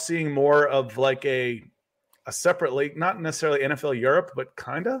better off seeing more of like a separate league, not necessarily NFL Europe, but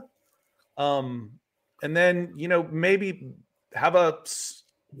kind of. And then, maybe have a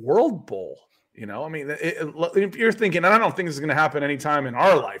World Bowl, I mean, if you're thinking, and I don't think this is going to happen anytime in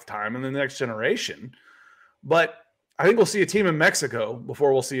our lifetime and the next generation, but I think we'll see a team in Mexico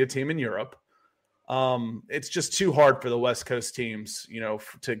before we'll see a team in Europe. It's just too hard for the West Coast teams,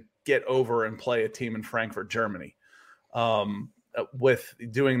 to get over and play a team in Frankfurt, Germany. With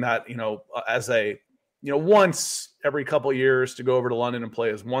doing that, as a, once every couple of years to go over to London and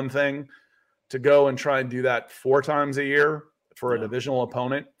play is one thing. To go and try and do that 4 times a year for a divisional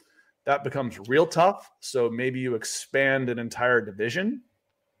opponent, that becomes real tough. So maybe you expand an entire division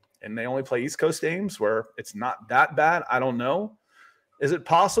and they only play East Coast games where it's not that bad. I don't know. Is it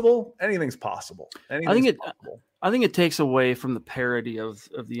possible? Anything's possible. I think it takes away from the parity of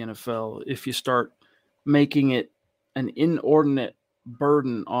the NFL if you start making it an inordinate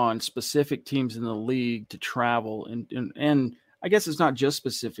burden on specific teams in the league to travel. And I guess it's not just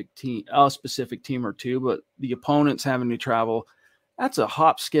a specific team or two, but the opponents having to travel. That's a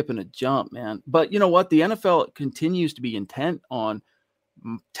hop, skip, and a jump, man. But you know what? The NFL continues to be intent on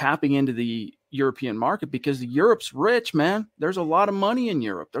tapping into the European market because Europe's rich, man. There's a lot of money in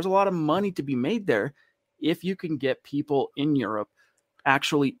Europe. There's a lot of money to be made there if you can get people in Europe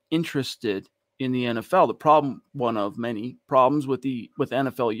actually interested in the NFL. The problem, one of many problems with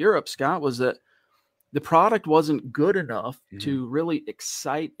NFL Europe, Scott, was that the product wasn't good enough to really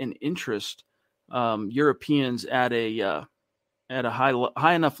excite and interest Europeans at a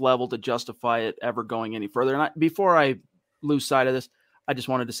high enough level to justify it ever going any further. And before I lose sight of this, I just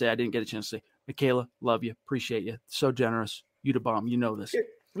wanted to say I didn't get a chance to say, Michaela, love you, appreciate you, so generous, you the bomb, you know this.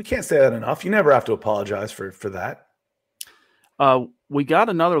 We can't say that enough. You never have to apologize for that. We got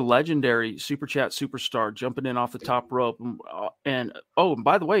another legendary Super Chat superstar jumping in off the top rope. And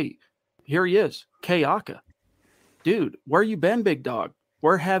by the way, here he is, Kayaka. Dude, where you been, big dog?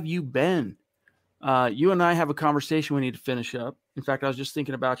 Where have you been? You and I have a conversation we need to finish up. In fact, I was just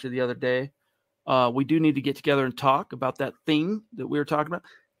thinking about you the other day. We do need to get together and talk about that thing that we were talking about.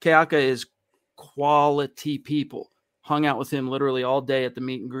 Kayaka is quality people. Hung out with him literally all day at the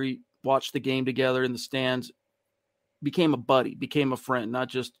meet and greet, watched the game together in the stands, became a buddy, became a friend, not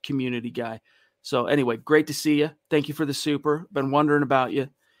just community guy. So anyway, great to see you. Thank you for the super. Been wondering about you.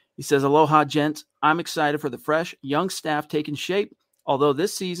 He says, aloha, gents. I'm excited for the fresh, young staff taking shape. Although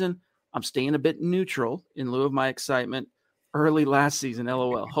this season, I'm staying a bit neutral in lieu of my excitement early last season.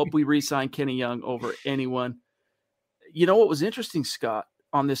 LOL. Hope we re-sign Kenny Young over anyone. You know what was interesting, Scott,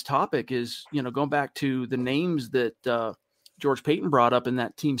 on this topic is, going back to the names that George Paton brought up in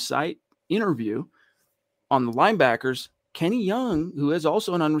that team site interview on the linebackers. Kenny Young, who is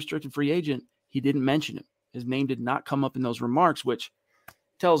also an unrestricted free agent, he didn't mention him. His name did not come up in those remarks, which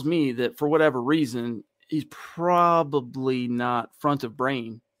tells me that for whatever reason, he's probably not front of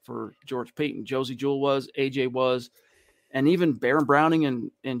brain for George Paton. Josie Jewell was, AJ was, and even Baron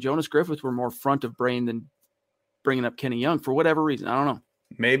Browning and Jonas Griffith were more front of brain than bringing up Kenny Young for whatever reason. I don't know.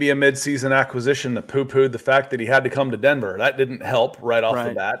 Maybe a midseason acquisition that poo-pooed the fact that he had to come to Denver. That didn't help right off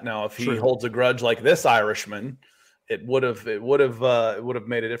the bat. Now, if he holds a grudge like this Irishman, it would have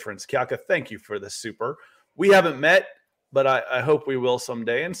made a difference. Kiaka, thank you for the super. We haven't met, but I hope we will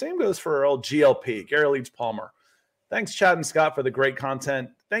someday. And same goes for our old GLP, Gary Leeds Palmer. Thanks, Chad and Scott, for the great content.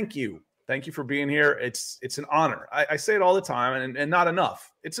 Thank you. Thank you for being here. It's an honor. I say it all the time and not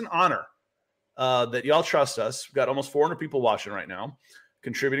enough. It's an honor that y'all trust us. We've got almost 400 people watching right now,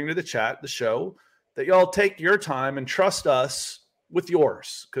 contributing to the chat, the show, that y'all take your time and trust us with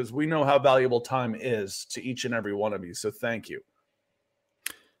yours, because we know how valuable time is to each and every one of you. So thank you.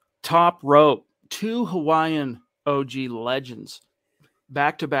 Top rope, 2 Hawaiian OG legends,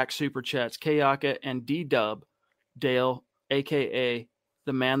 back-to-back super chats, Kayaka and D-Dub, Dale, a.k.a.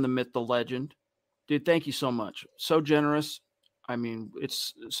 the man, the myth, the legend. Dude, thank you so much. So generous. I mean,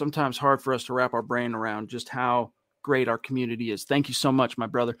 it's sometimes hard for us to wrap our brain around just how great our community is. Thank you so much, my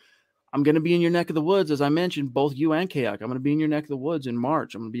brother. I'm going to be in your neck of the woods, as I mentioned, both you and Kayak. I'm going to be in your neck of the woods in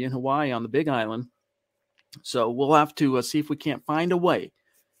March. I'm going to be in Hawaii on the Big Island. So we'll have to see if we can't find a way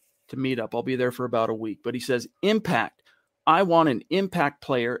to meet up. I'll be there for about a week. But he says, impact. I want an impact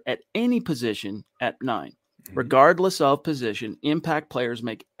player at any position at 9. Regardless of position, impact players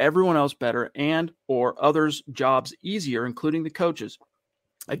make everyone else better and or others' jobs easier, including the coaches.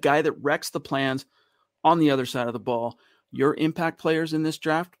 A guy that wrecks the plans on the other side of the ball. Your impact players in this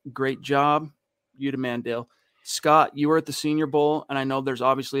draft, great job. You the man, Dale. Scott, you were at the Senior Bowl, and I know there's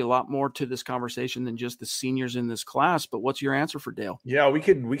obviously a lot more to this conversation than just the seniors in this class, but what's your answer for Dale? Yeah, we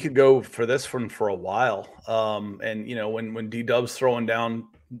could go for this one for a while. And when D-Dub's throwing down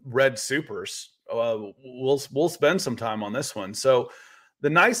red supers, we'll spend some time on this one. So the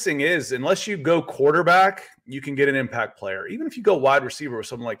nice thing is, unless you go quarterback, you can get an impact player. Even if you go wide receiver with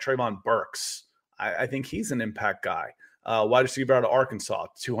someone like Trayvon Burks, I think he's an impact guy. Wide receiver out of Arkansas,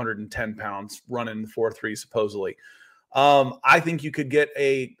 210 pounds, running 4.3 supposedly. I think you could get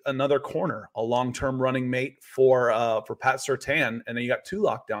another corner, a long-term running mate for Pat Surtain, and then you got 2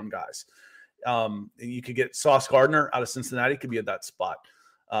 lockdown guys. You could get Sauce Gardner out of Cincinnati, could be at that spot.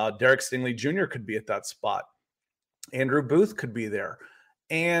 Derek Stingley Jr. could be at that spot. Andrew Booth could be there.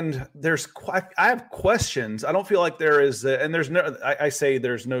 And I have questions. I don't feel like there is, and there's no, I say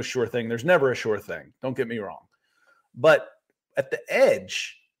there's no sure thing. There's never a sure thing. Don't get me wrong. But at the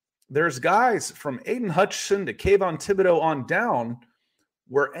edge, there's guys from Aiden Hutchinson to Kayvon Thibodeau on down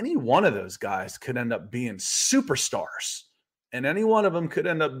where any one of those guys could end up being superstars. And any one of them could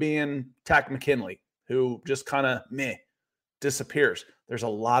end up being Tack McKinley, who just kind of disappears. There's a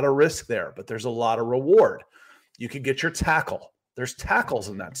lot of risk there, but there's a lot of reward. You could get your tackle. There's tackles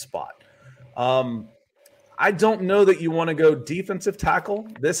in that spot. I don't know that you want to go defensive tackle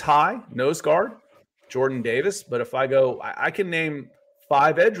this high, nose guard, Jordan Davis. But if I go, I can name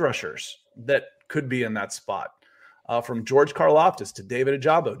 5 edge rushers that could be in that spot. From George Karlaftis to David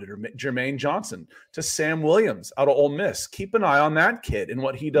Ajabo to Jermaine Johnson to Sam Williams out of Ole Miss. Keep an eye on that kid and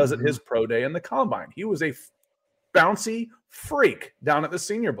what he does at his pro day in the combine. He was a bouncy freak down at the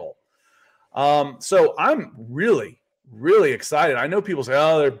Senior Bowl. So I'm really excited. I know people say,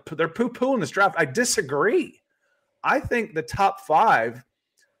 oh, they're poo-pooing this draft. I disagree. I think the top 5,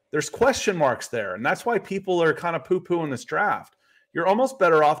 there's question marks there, and that's why people are kind of poo-pooing this draft. You're almost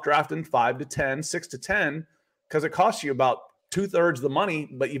better off drafting 5 to 10, 6 to 10, because it costs you about 2/3 the money,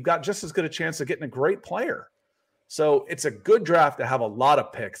 but you've got just as good a chance of getting a great player. So it's a good draft to have a lot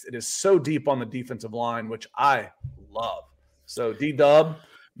of picks. It is so deep on the defensive line, which I love. So D-Dub,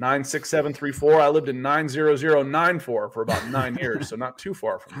 96734. I lived in 90094 for about 9 years, so not too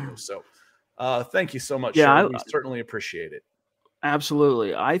far from you. So thank you so much. Yeah, we certainly appreciate it.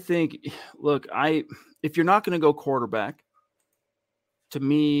 Absolutely. I think, look, if you're not going to go quarterback, to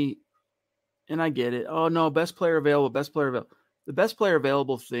me, and I get it. Oh, no, best player available. The best player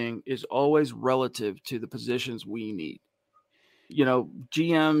available thing is always relative to the positions we need. You know,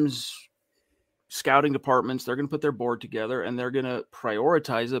 GMs, scouting departments, they're going to put their board together and they're going to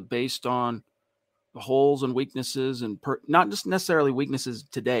prioritize it based on the holes and weaknesses and not just necessarily weaknesses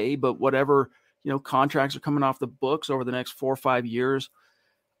today, but whatever, contracts are coming off the books over the next 4 or 5 years.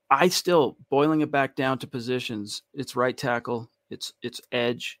 I still, boiling it back down to positions, it's right tackle, it's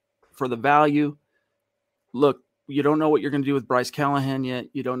edge. For the value, look, you don't know what you're going to do with Bryce Callahan yet.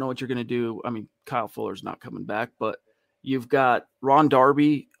 You don't know what you're going to do. I mean, Kyle Fuller's not coming back, but you've got Ron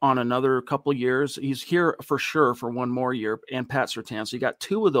Darby on another couple years. He's here for sure for 1 more year, and Pat Surtain. So you got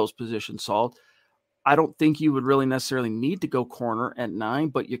 2 of those positions solved. I don't think you would really necessarily need to go corner at 9,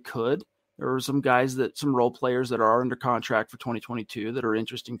 but you could. There are some guys some role players that are under contract for 2022 that are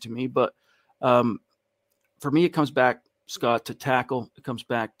interesting to me. But for me, it comes back, Scott, to tackle. It comes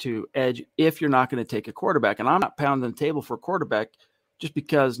back to edge if you're not going to take a quarterback. And I'm not pounding the table for a quarterback just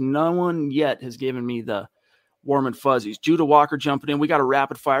because no one yet has given me the warm and fuzzies. Judah Walker jumping in. We got a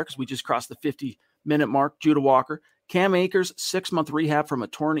rapid fire because we just crossed the 50-minute mark. Judah Walker. Cam Akers, 6-month rehab from a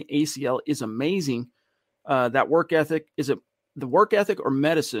torn ACL is amazing. That work ethic, is it the work ethic or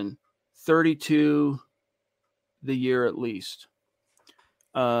medicine? 32 the year at least.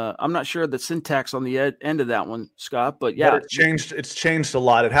 I'm not sure the syntax on the end of that one, Scott, but yeah. But it's changed a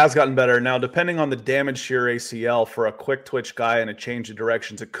lot. It has gotten better. Now, depending on the damage to your ACL, for a quick twitch guy and a change of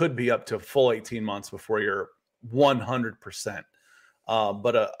directions, it could be up to a full 18 months before you're 100%.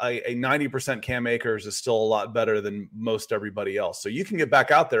 But a 90% Cam Akers is still a lot better than most everybody else. So you can get back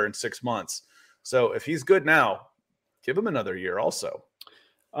out there in 6 months. So if he's good now, give him another year also.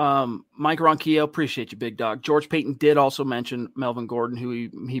 Mike Ronquillo, appreciate you, big dog. George Payton did also mention Melvin Gordon, who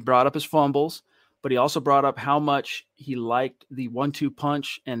he brought up his fumbles, but he also brought up how much he liked the 1-2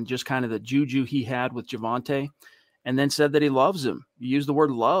 punch and just kind of the juju he had with Javonte, and then said that he loves him. You use the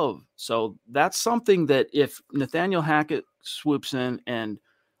word love. So that's something that if Nathaniel Hackett swoops in and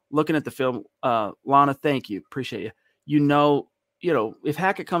looking at the film, Lana, thank you. Appreciate you. If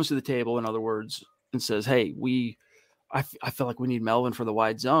Hackett comes to the table, in other words, and says, hey, I feel like we need Melvin for the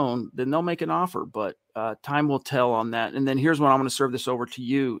wide zone, then they'll make an offer, but time will tell on that. And then here's when I'm going to serve this over to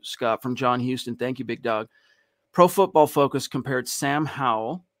you, Scott, from John Houston. Thank you, big dog. Pro Football Focus compared Sam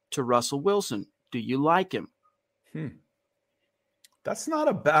Howell to Russell Wilson. Do you like him? That's not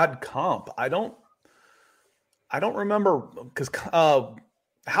a bad comp. I don't remember, because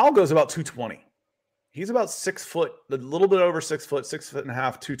Howell goes about 220. He's about 6 foot, a little bit over 6 foot, 6.5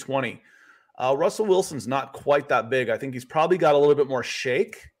 feet, 220. Russell Wilson's not quite that big. I think he's probably got a little bit more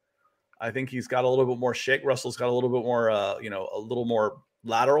shake. Russell's got a little bit more, a little more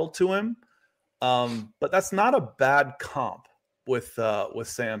lateral to him. But that's not a bad comp with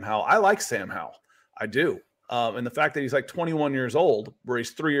Sam Howell. I like Sam Howell. I do. And the fact that he's like 21 years old, where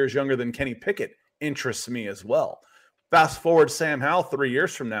he's 3 years younger than Kenny Pickett, interests me as well. Fast forward Sam Howell 3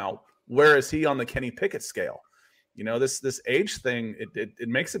 years from now, where is he on the Kenny Pickett scale? This age thing, it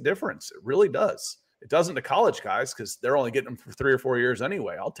makes a difference. It really does. It doesn't to college guys because they're only getting them for 3 or 4 years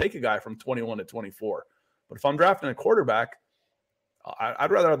anyway. I'll take a guy from 21 to 24. But if I'm drafting a quarterback, I'd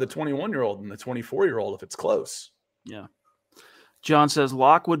rather have the 21-year-old than the 24-year-old if it's close. Yeah. John says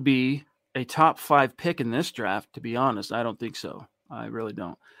Locke would be a top 5 pick in this draft. To be honest, I don't think so. I really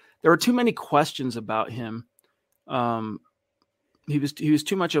don't. There were too many questions about him. He was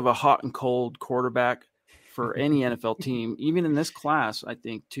too much of a hot and cold quarterback for any NFL team, even in this class, I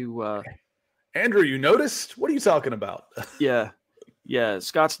think, to Andrew, you noticed? What are you talking about? Yeah.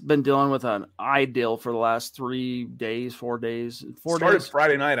 Scott's been dealing with an eye deal for the last 4 days. Started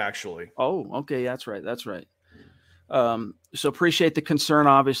Friday night, actually. Oh, okay. That's right. So appreciate the concern,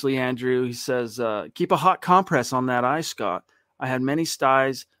 obviously, Andrew. He says, keep a hot compress on that eye, Scott. I had many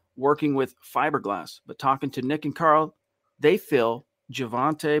styes working with fiberglass, but talking to Nick and Carl, they feel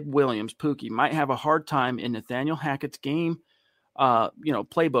Javonte Williams, Pookie, might have a hard time in Nathaniel Hackett's game,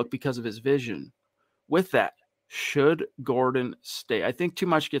 playbook because of his vision. With that, should Gordon stay? I think too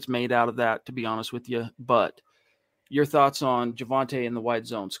much gets made out of that, to be honest with you. But your thoughts on Javonte in the wide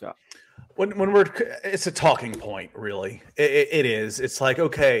zone, Scott? It's a talking point, really. It is. It's like,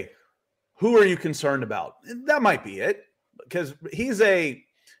 okay, who are you concerned about? That might be it, because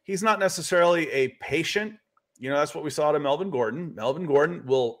he's not necessarily a patient. That's what we saw to Melvin Gordon. Melvin Gordon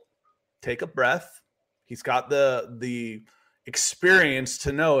will take a breath. He's got the experience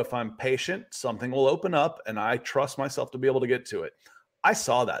to know if I'm patient, something will open up, and I trust myself to be able to get to it. I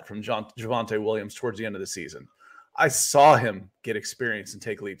saw that from Javonte Williams towards the end of the season. I saw him get experience and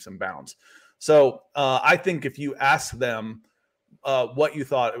take leaps and bounds. So I think if you ask them what you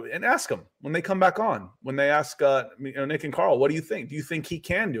thought, and ask them when they come back on, when they ask Nick and Carl, what do you think? Do you think he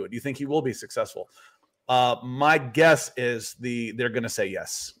can do it? Do you think he will be successful? My guess is they're going to say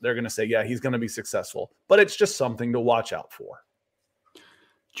yes. They're going to say, yeah, he's going to be successful. But it's just something to watch out for.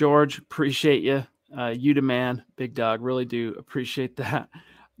 George, appreciate you. You the man, big dog. Really do appreciate that.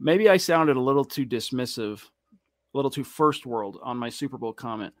 Maybe I sounded a little too dismissive, a little too first world on my Super Bowl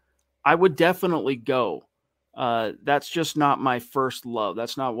comment. I would definitely go. That's just not my first love.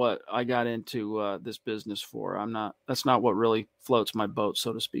 That's not what I got into this business for. That's not what really floats my boat,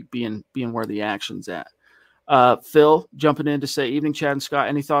 so to speak, being where the action's at. Phil jumping in to say, evening, Chad and Scott.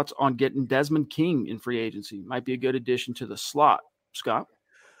 Any thoughts on getting Desmond King in free agency? Might be a good addition to the slot. Scott?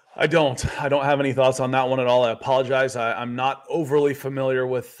 I don't have any thoughts on that one at all. I apologize. I'm not overly familiar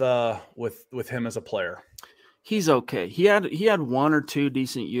with him as a player. He's okay. He had 1 or 2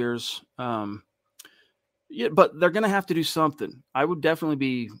 decent years. Yeah, but they're going to have to do something. I would definitely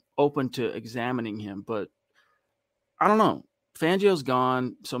be open to examining him, but I don't know. Fangio's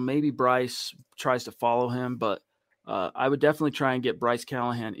gone, so maybe Bryce tries to follow him, but I would definitely try and get Bryce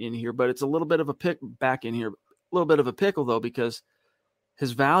Callahan in here, but it's a little bit of a little bit of a pickle though, because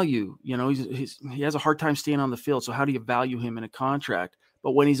his value, he has a hard time staying on the field. So how do you value him in a contract?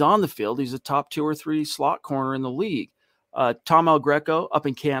 But when he's on the field, he's a top 2 or 3 slot corner in the league. Tom El Greco up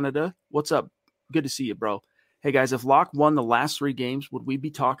in Canada. What's up? Good to see you, bro. Hey, guys, if Locke won the last 3 games, would we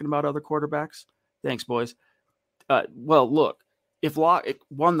be talking about other quarterbacks? Thanks, boys. Well, look, if Locke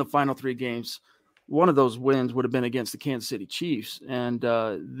won the final 3 games, one of those wins would have been against the Kansas City Chiefs, and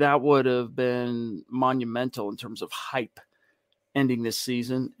that would have been monumental in terms of hype ending this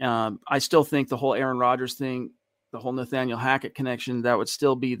season. I still think the whole Aaron Rodgers thing, the whole Nathaniel Hackett connection, that would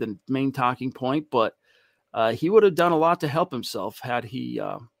still be the main talking point, but he would have done a lot to help himself had he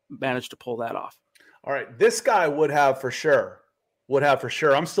managed to pull that off. All right. This guy would have for sure.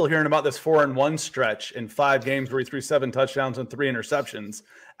 I'm still hearing about this 4-1 stretch in 5 games where he threw 7 touchdowns and 3 interceptions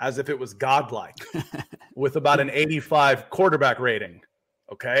as if it was godlike with about an 85 quarterback rating.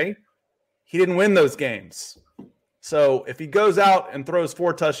 Okay. He didn't win those games. So if he goes out and throws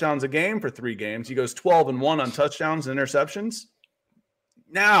 4 touchdowns a game for 3 games, he goes 12-1 on touchdowns and interceptions.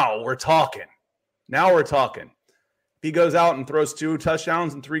 Now we're talking. If he goes out and throws 2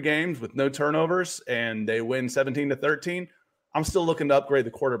 touchdowns in 3 games with no turnovers and they win 17-13, I'm still looking to upgrade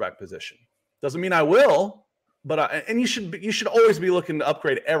the quarterback position. Doesn't mean I will, but you should always be looking to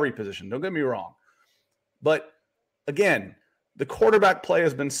upgrade every position. Don't get me wrong. But again, the quarterback play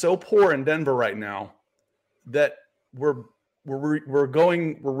has been so poor in Denver right now that we're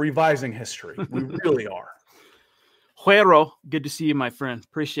revising history. We really are. Juero, good to see you, my friend.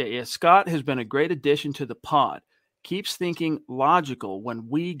 Appreciate you. Scott has been a great addition to the pod. Keeps thinking logical when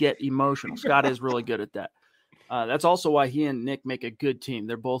we get emotional. Scott is really good at that. That's also why he and Nick make a good team.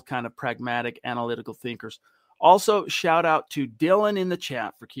 They're both kind of pragmatic, analytical thinkers. Also, shout out to Dylan in the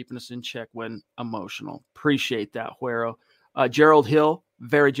chat for keeping us in check when emotional. Appreciate that, Juero. Gerald Hill,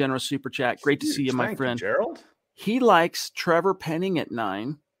 very generous super chat. Great to see you, my friend. Gerald? He likes Trevor Penning at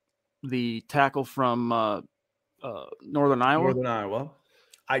 9. the tackle from Northern Iowa. Northern Iowa.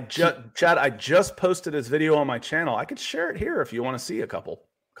 Chad, I just posted his video on my channel. I could share it here if you want to see a couple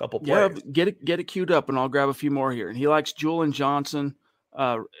plays. Yeah, get it queued up, and I'll grab a few more here. And he likes Julian Johnson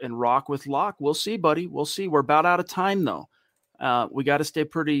and Rock with Locke. We'll see, buddy. We'll see. We're about out of time, though. We got to stay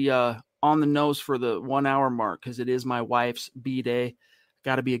pretty on the nose for the 1 hour mark because it is my wife's B-day.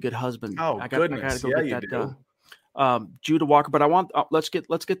 Got to be a good husband. Oh, I goodness. got to go get that done. Judah Walker, but I want let's get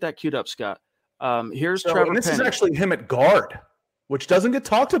that queued up, Scott. Here's Trevor and this Penny. is actually him at guard, which doesn't get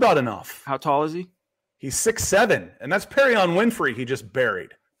talked about enough. How tall is he? He's 6'7", and that's Perion Winfrey he just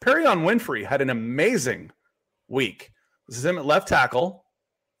buried. Perion Winfrey had an amazing week. This is him at left tackle.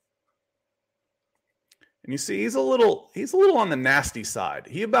 And you see he's a little on the nasty side.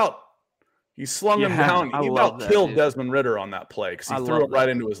 He slung him down. He about killed Desmond Ridder on that play because he threw it right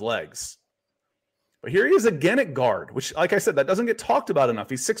into his legs. But here he is again at guard, which, like I said, that doesn't get talked about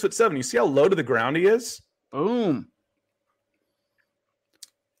enough. He's 6'7". You see how low to the ground he is? Boom.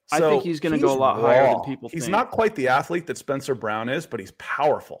 So I think he's going to go a lot higher than people think. He's not quite the athlete that Spencer Brown is, but he's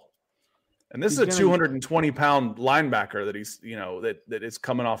powerful. And this is a 220-pound linebacker that he's, that is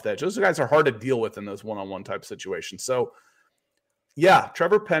coming off the edge. Those guys are hard to deal with in those one-on-one type situations. So, yeah,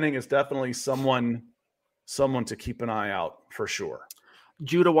 Trevor Penning is definitely someone to keep an eye out for sure.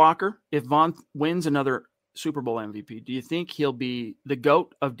 Judah Walker, if Vaughn wins another Super Bowl MVP, do you think he'll be the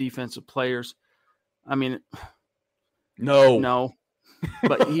GOAT of defensive players? I mean, no,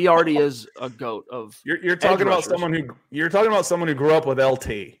 but he already is a GOAT of. You're talking about someone who grew up with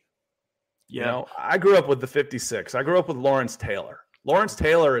LT. Yeah, I grew up with the 56. I grew up with Lawrence Taylor. Lawrence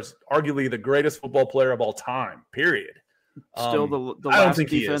Taylor is arguably the greatest football player of all time. Period. Still the last I don't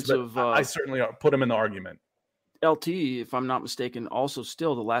think defensive. He is, but I certainly put him in the argument. LT, if I'm not mistaken, also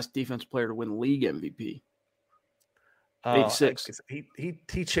still the last defense player to win league MVP. 86.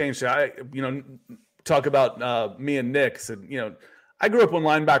 He changed. Talk about me and Nick. Said, I grew up when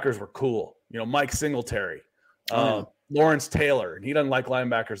linebackers were cool. Mike Singletary, Lawrence Taylor, and he doesn't like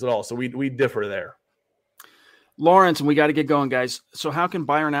linebackers at all. So we differ there. Lawrence, and we got to get going, guys. So how can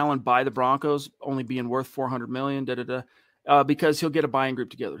Byron Allen buy the Broncos, only being worth $400 million? Because he'll get a buying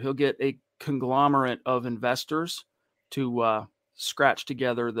group together. He'll get a conglomerate of investors to scratch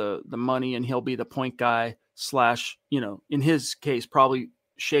together the money, and he'll be the point guy / in his case, probably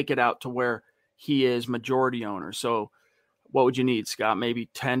shake it out to where he is majority owner. So what would you need, Scott? Maybe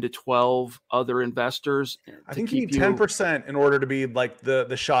 10 to 12 other investors? I think you need 10% in order to be like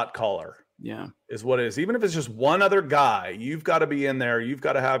the shot caller. Yeah. Is what it is. Even if it's just one other guy, you've got to be in there. You've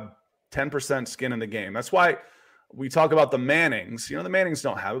got to have 10% skin in the game. That's why we talk about the Mannings. The Mannings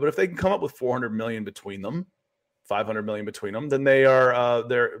don't have it, but if they can come up with $400 million between them, $500 million between them, then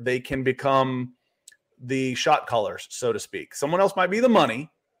they can become the shot callers, so to speak. Someone else might be the money.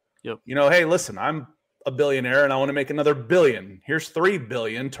 Yep. Hey, listen, I'm a billionaire and I want to make another billion. Here's $3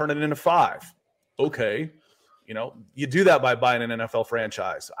 billion, turn it into $5 billion. Okay. You do that by buying an NFL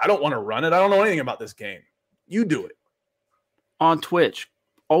franchise. I don't want to run it. I don't know anything about this game. You do it. On Twitch,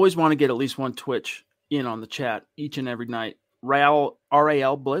 always want to get at least one Twitch in on the chat each and every night. RAL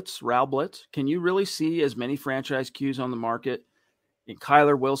Blitz. Can you really see as many franchise Qs on the market in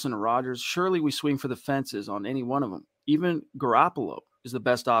Kyler, Wilson, and Rodgers? Surely we swing for the fences on any one of them. Even Garoppolo is the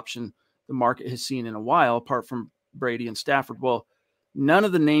best option the market has seen in a while, apart from Brady and Stafford. Well, none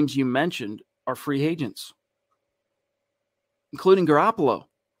of the names you mentioned are free agents, including Garoppolo.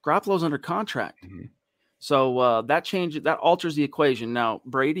 Garoppolo's under contract. Mm-hmm. So that alters the equation. Now,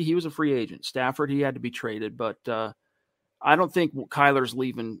 Brady, he was a free agent. Stafford, he had to be traded, but I don't think Kyler's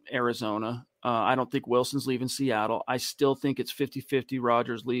leaving Arizona. I don't think Wilson's leaving Seattle. I still think it's 50-50.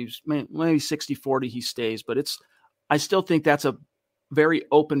 Rodgers leaves, maybe 60-40 he stays, but I still think that's a very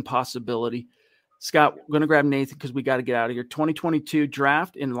open possibility. Scott, we're going to grab Nathan because we got to get out of here. 2022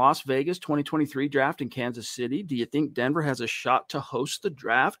 draft in Las Vegas, 2023 draft in Kansas City. Do you think Denver has a shot to host the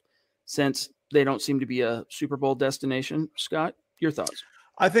draft since they don't seem to be a Super Bowl destination? Scott, your thoughts?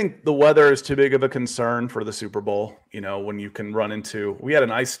 I think the weather is too big of a concern for the Super Bowl. When you can run into, we had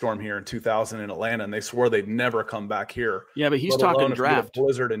an ice storm here in 2000 in Atlanta, and they swore they'd never come back here. Yeah, but he's talking draft.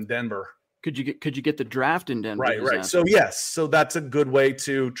 Blizzard in Denver. Could you get the draft in Denver? Right. So yes, so that's a good way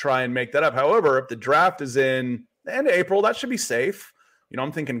to try and make that up. However, if the draft is in the end of April, that should be safe.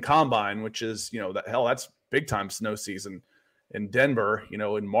 I'm thinking combine, which is that's big time snow season in Denver.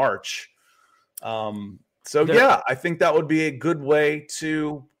 In March. I think that would be a good way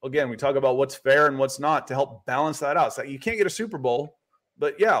to, again, we talk about what's fair and what's not to help balance that out. So you can't get a Super Bowl,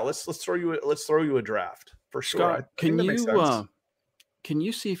 but yeah, let's throw you a draft for sure. Scott, can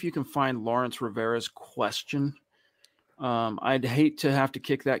you see if you can find Lawrence Rivera's question I'd hate to have to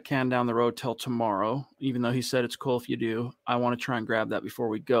kick that can down the road till tomorrow, even though he said it's cool if you do. I want to try and grab that before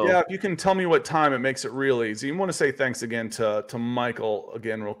we go. Yeah, if you can tell me what time, it makes it real easy. You want to say thanks again to Michael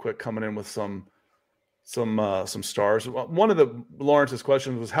again, real quick, coming in with some stars. One of Lawrence's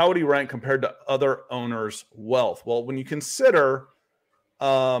questions was, how would he rank compared to other owners' wealth? Well, when you consider,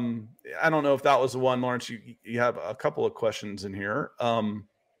 I don't know if that was the one, Lawrence. You have a couple of questions in here,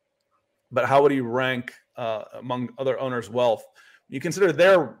 but how would he rank among other owners' wealth? You consider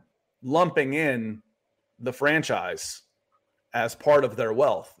they're lumping in the franchise as part of their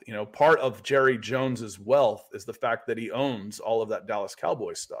wealth. You know, part of Jerry Jones's wealth is the fact that he owns all of that Dallas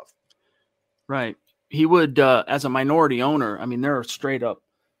Cowboys stuff. Right. He would, as a minority owner, I mean, they're straight up,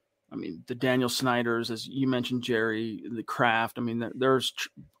 I mean, the Daniel Snyders, as you mentioned, Jerry, the Kraft. I mean, there's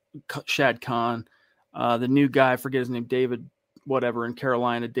Shad Khan, the new guy, I forget his name, David, whatever, in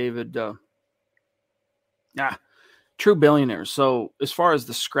Carolina, David, true billionaires. So as far as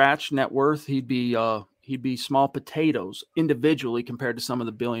the scratch net worth, he'd be small potatoes individually compared to some of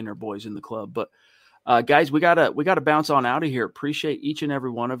the billionaire boys in the club. But guys, we gotta bounce on out of here. Appreciate each and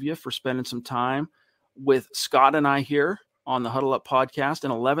every one of you for spending some time with Scott and I here on the Huddle Up podcast.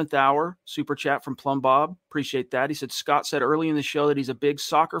 An 11th hour super chat from Plum Bob. Appreciate that. He said, Scott said early in the show that he's a big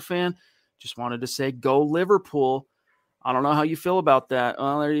soccer fan. Just wanted to say, go Liverpool. I don't know how you feel about that.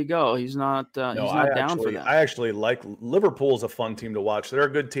 Well, there you go. He's not down for that. I actually like Liverpool is a fun team to watch. They're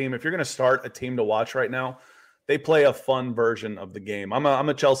a good team. If you're going to start a team to watch right now, they play a fun version of the game. I'm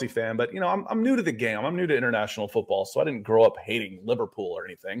a Chelsea fan, but I'm new to the game. I'm new to international football, so I didn't grow up hating Liverpool or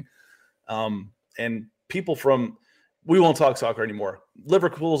anything. And people we won't talk soccer anymore.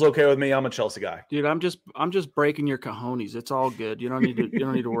 Liverpool's okay with me. I'm a Chelsea guy. Dude, I'm just breaking your cojones. It's all good. You don't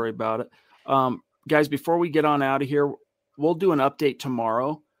need to worry about it. Guys, before we get on out of here, we'll do an update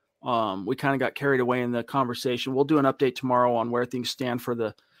tomorrow. We kind of got carried away in the conversation. We'll do an update tomorrow on where things stand for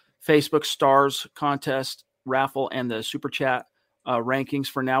the Facebook Stars contest, raffle, and the Super Chat rankings.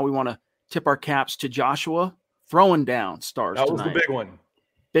 For now, we want to tip our caps to Joshua throwing down stars tonight. That was the big one.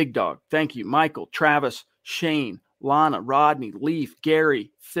 Big dog. Thank you. Michael, Travis, Shane, Lana, Rodney, Leaf,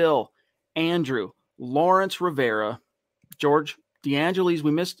 Gary, Phil, Andrew, Lawrence Rivera, George DeAngelis.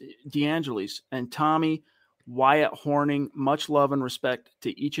 We missed DeAngelis, and Tommy, Wyatt Horning. Much love and respect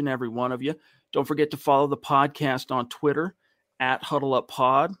to each and every one of you. Don't forget to follow the podcast on Twitter at Huddle Up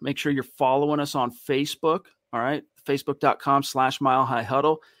Pod. Make sure you're following us on Facebook. All right. Facebook.com/Mile High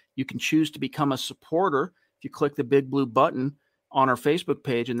Huddle. You can choose to become a supporter if you click the big blue button on our Facebook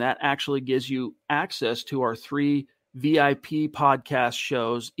page, and that actually gives you access to our 3 VIP podcast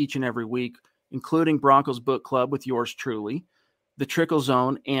shows each and every week, including Broncos Book Club with yours truly, The Trickle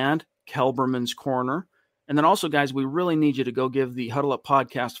Zone, and Kelberman's Corner. And then also, guys, we really need you to go give the Huddle Up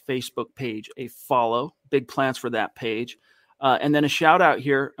Podcast Facebook page a follow. Big plans for that page. And then a shout out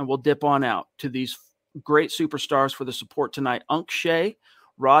here, and we'll dip on out to these great superstars for the support tonight. Unc Shea,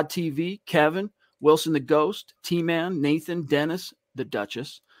 Rod TV, Kevin, Wilson the Ghost, T-Man, Nathan, Dennis, the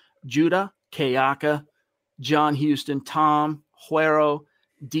Duchess, Judah, Kayaka, John Houston, Tom, Huero,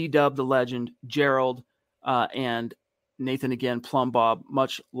 D-Dub the Legend, Gerald, and Nathan again, Plum Bob.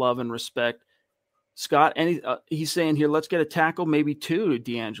 Much love and respect. Scott, he's saying here, let's get a tackle, maybe 2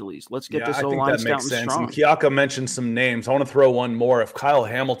 to DeAngelis. Let's get this O-line stout and strong. And Kiaka mentioned some names. I want to throw one more. If Kyle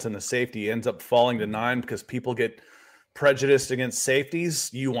Hamilton, the safety, ends up falling to 9 because people get prejudiced against safeties,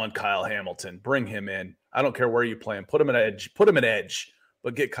 you want Kyle Hamilton. Bring him in. I don't care where you play him. Put him at edge,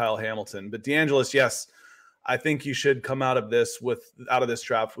 but get Kyle Hamilton. But DeAngelis, yes, I think you should come out of this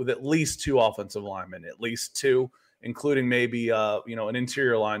draft with at least 2 offensive linemen, at least 2, including maybe an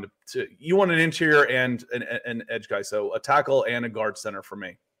interior line. You want an interior and an edge guy, so a tackle and a guard center for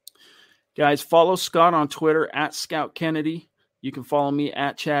me. Guys, follow Scott on Twitter at Scout Kennedy. You can follow me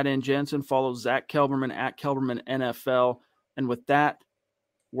at Chad and Jensen. Follow Zach Kelberman at Kelberman NFL. And with that,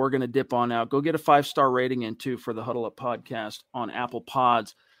 we're going to dip on out. Go get a 5-star rating in too for the Huddle Up Podcast on Apple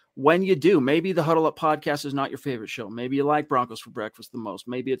Pods. When you do, maybe the Huddle Up Podcast is not your favorite show. Maybe you like Broncos for Breakfast the most.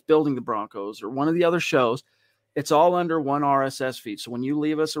 Maybe it's Building the Broncos or one of the other shows. It's all under one RSS feed. So when you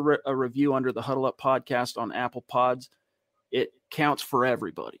leave us a review under the Huddle Up Podcast on Apple Pods, it counts for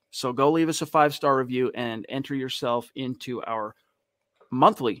everybody. So go leave us a 5-star review and enter yourself into our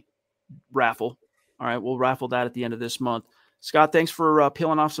monthly raffle. All right, we'll raffle that at the end of this month. Scott, thanks for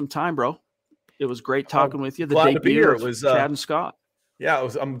peeling off some time, bro. It was great talking with you. The debut of Chad and Scott. Yeah,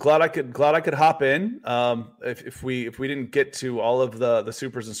 I'm glad I could hop in. If we didn't get to all of the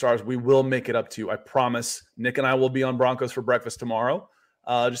supers and stars, we will make it up to you. I promise. Nick and I will be on Broncos for Breakfast tomorrow.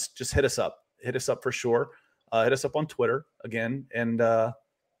 Just hit us up. Hit us up for sure. Hit us up on Twitter again, and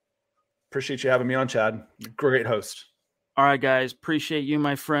appreciate you having me on, Chad. Great host. All right, guys. Appreciate you,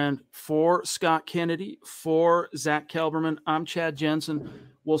 my friend. For Scott Kennedy, for Zach Kelberman, I'm Chad Jensen.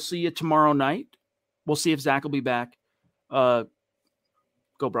 We'll see you tomorrow night. We'll see if Zach will be back. Go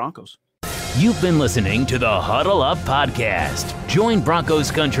Broncos. You've been listening to the Huddle Up Podcast. Join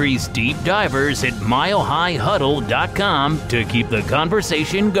Broncos Country's deep divers at milehighhuddle.com to keep the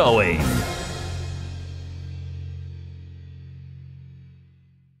conversation going.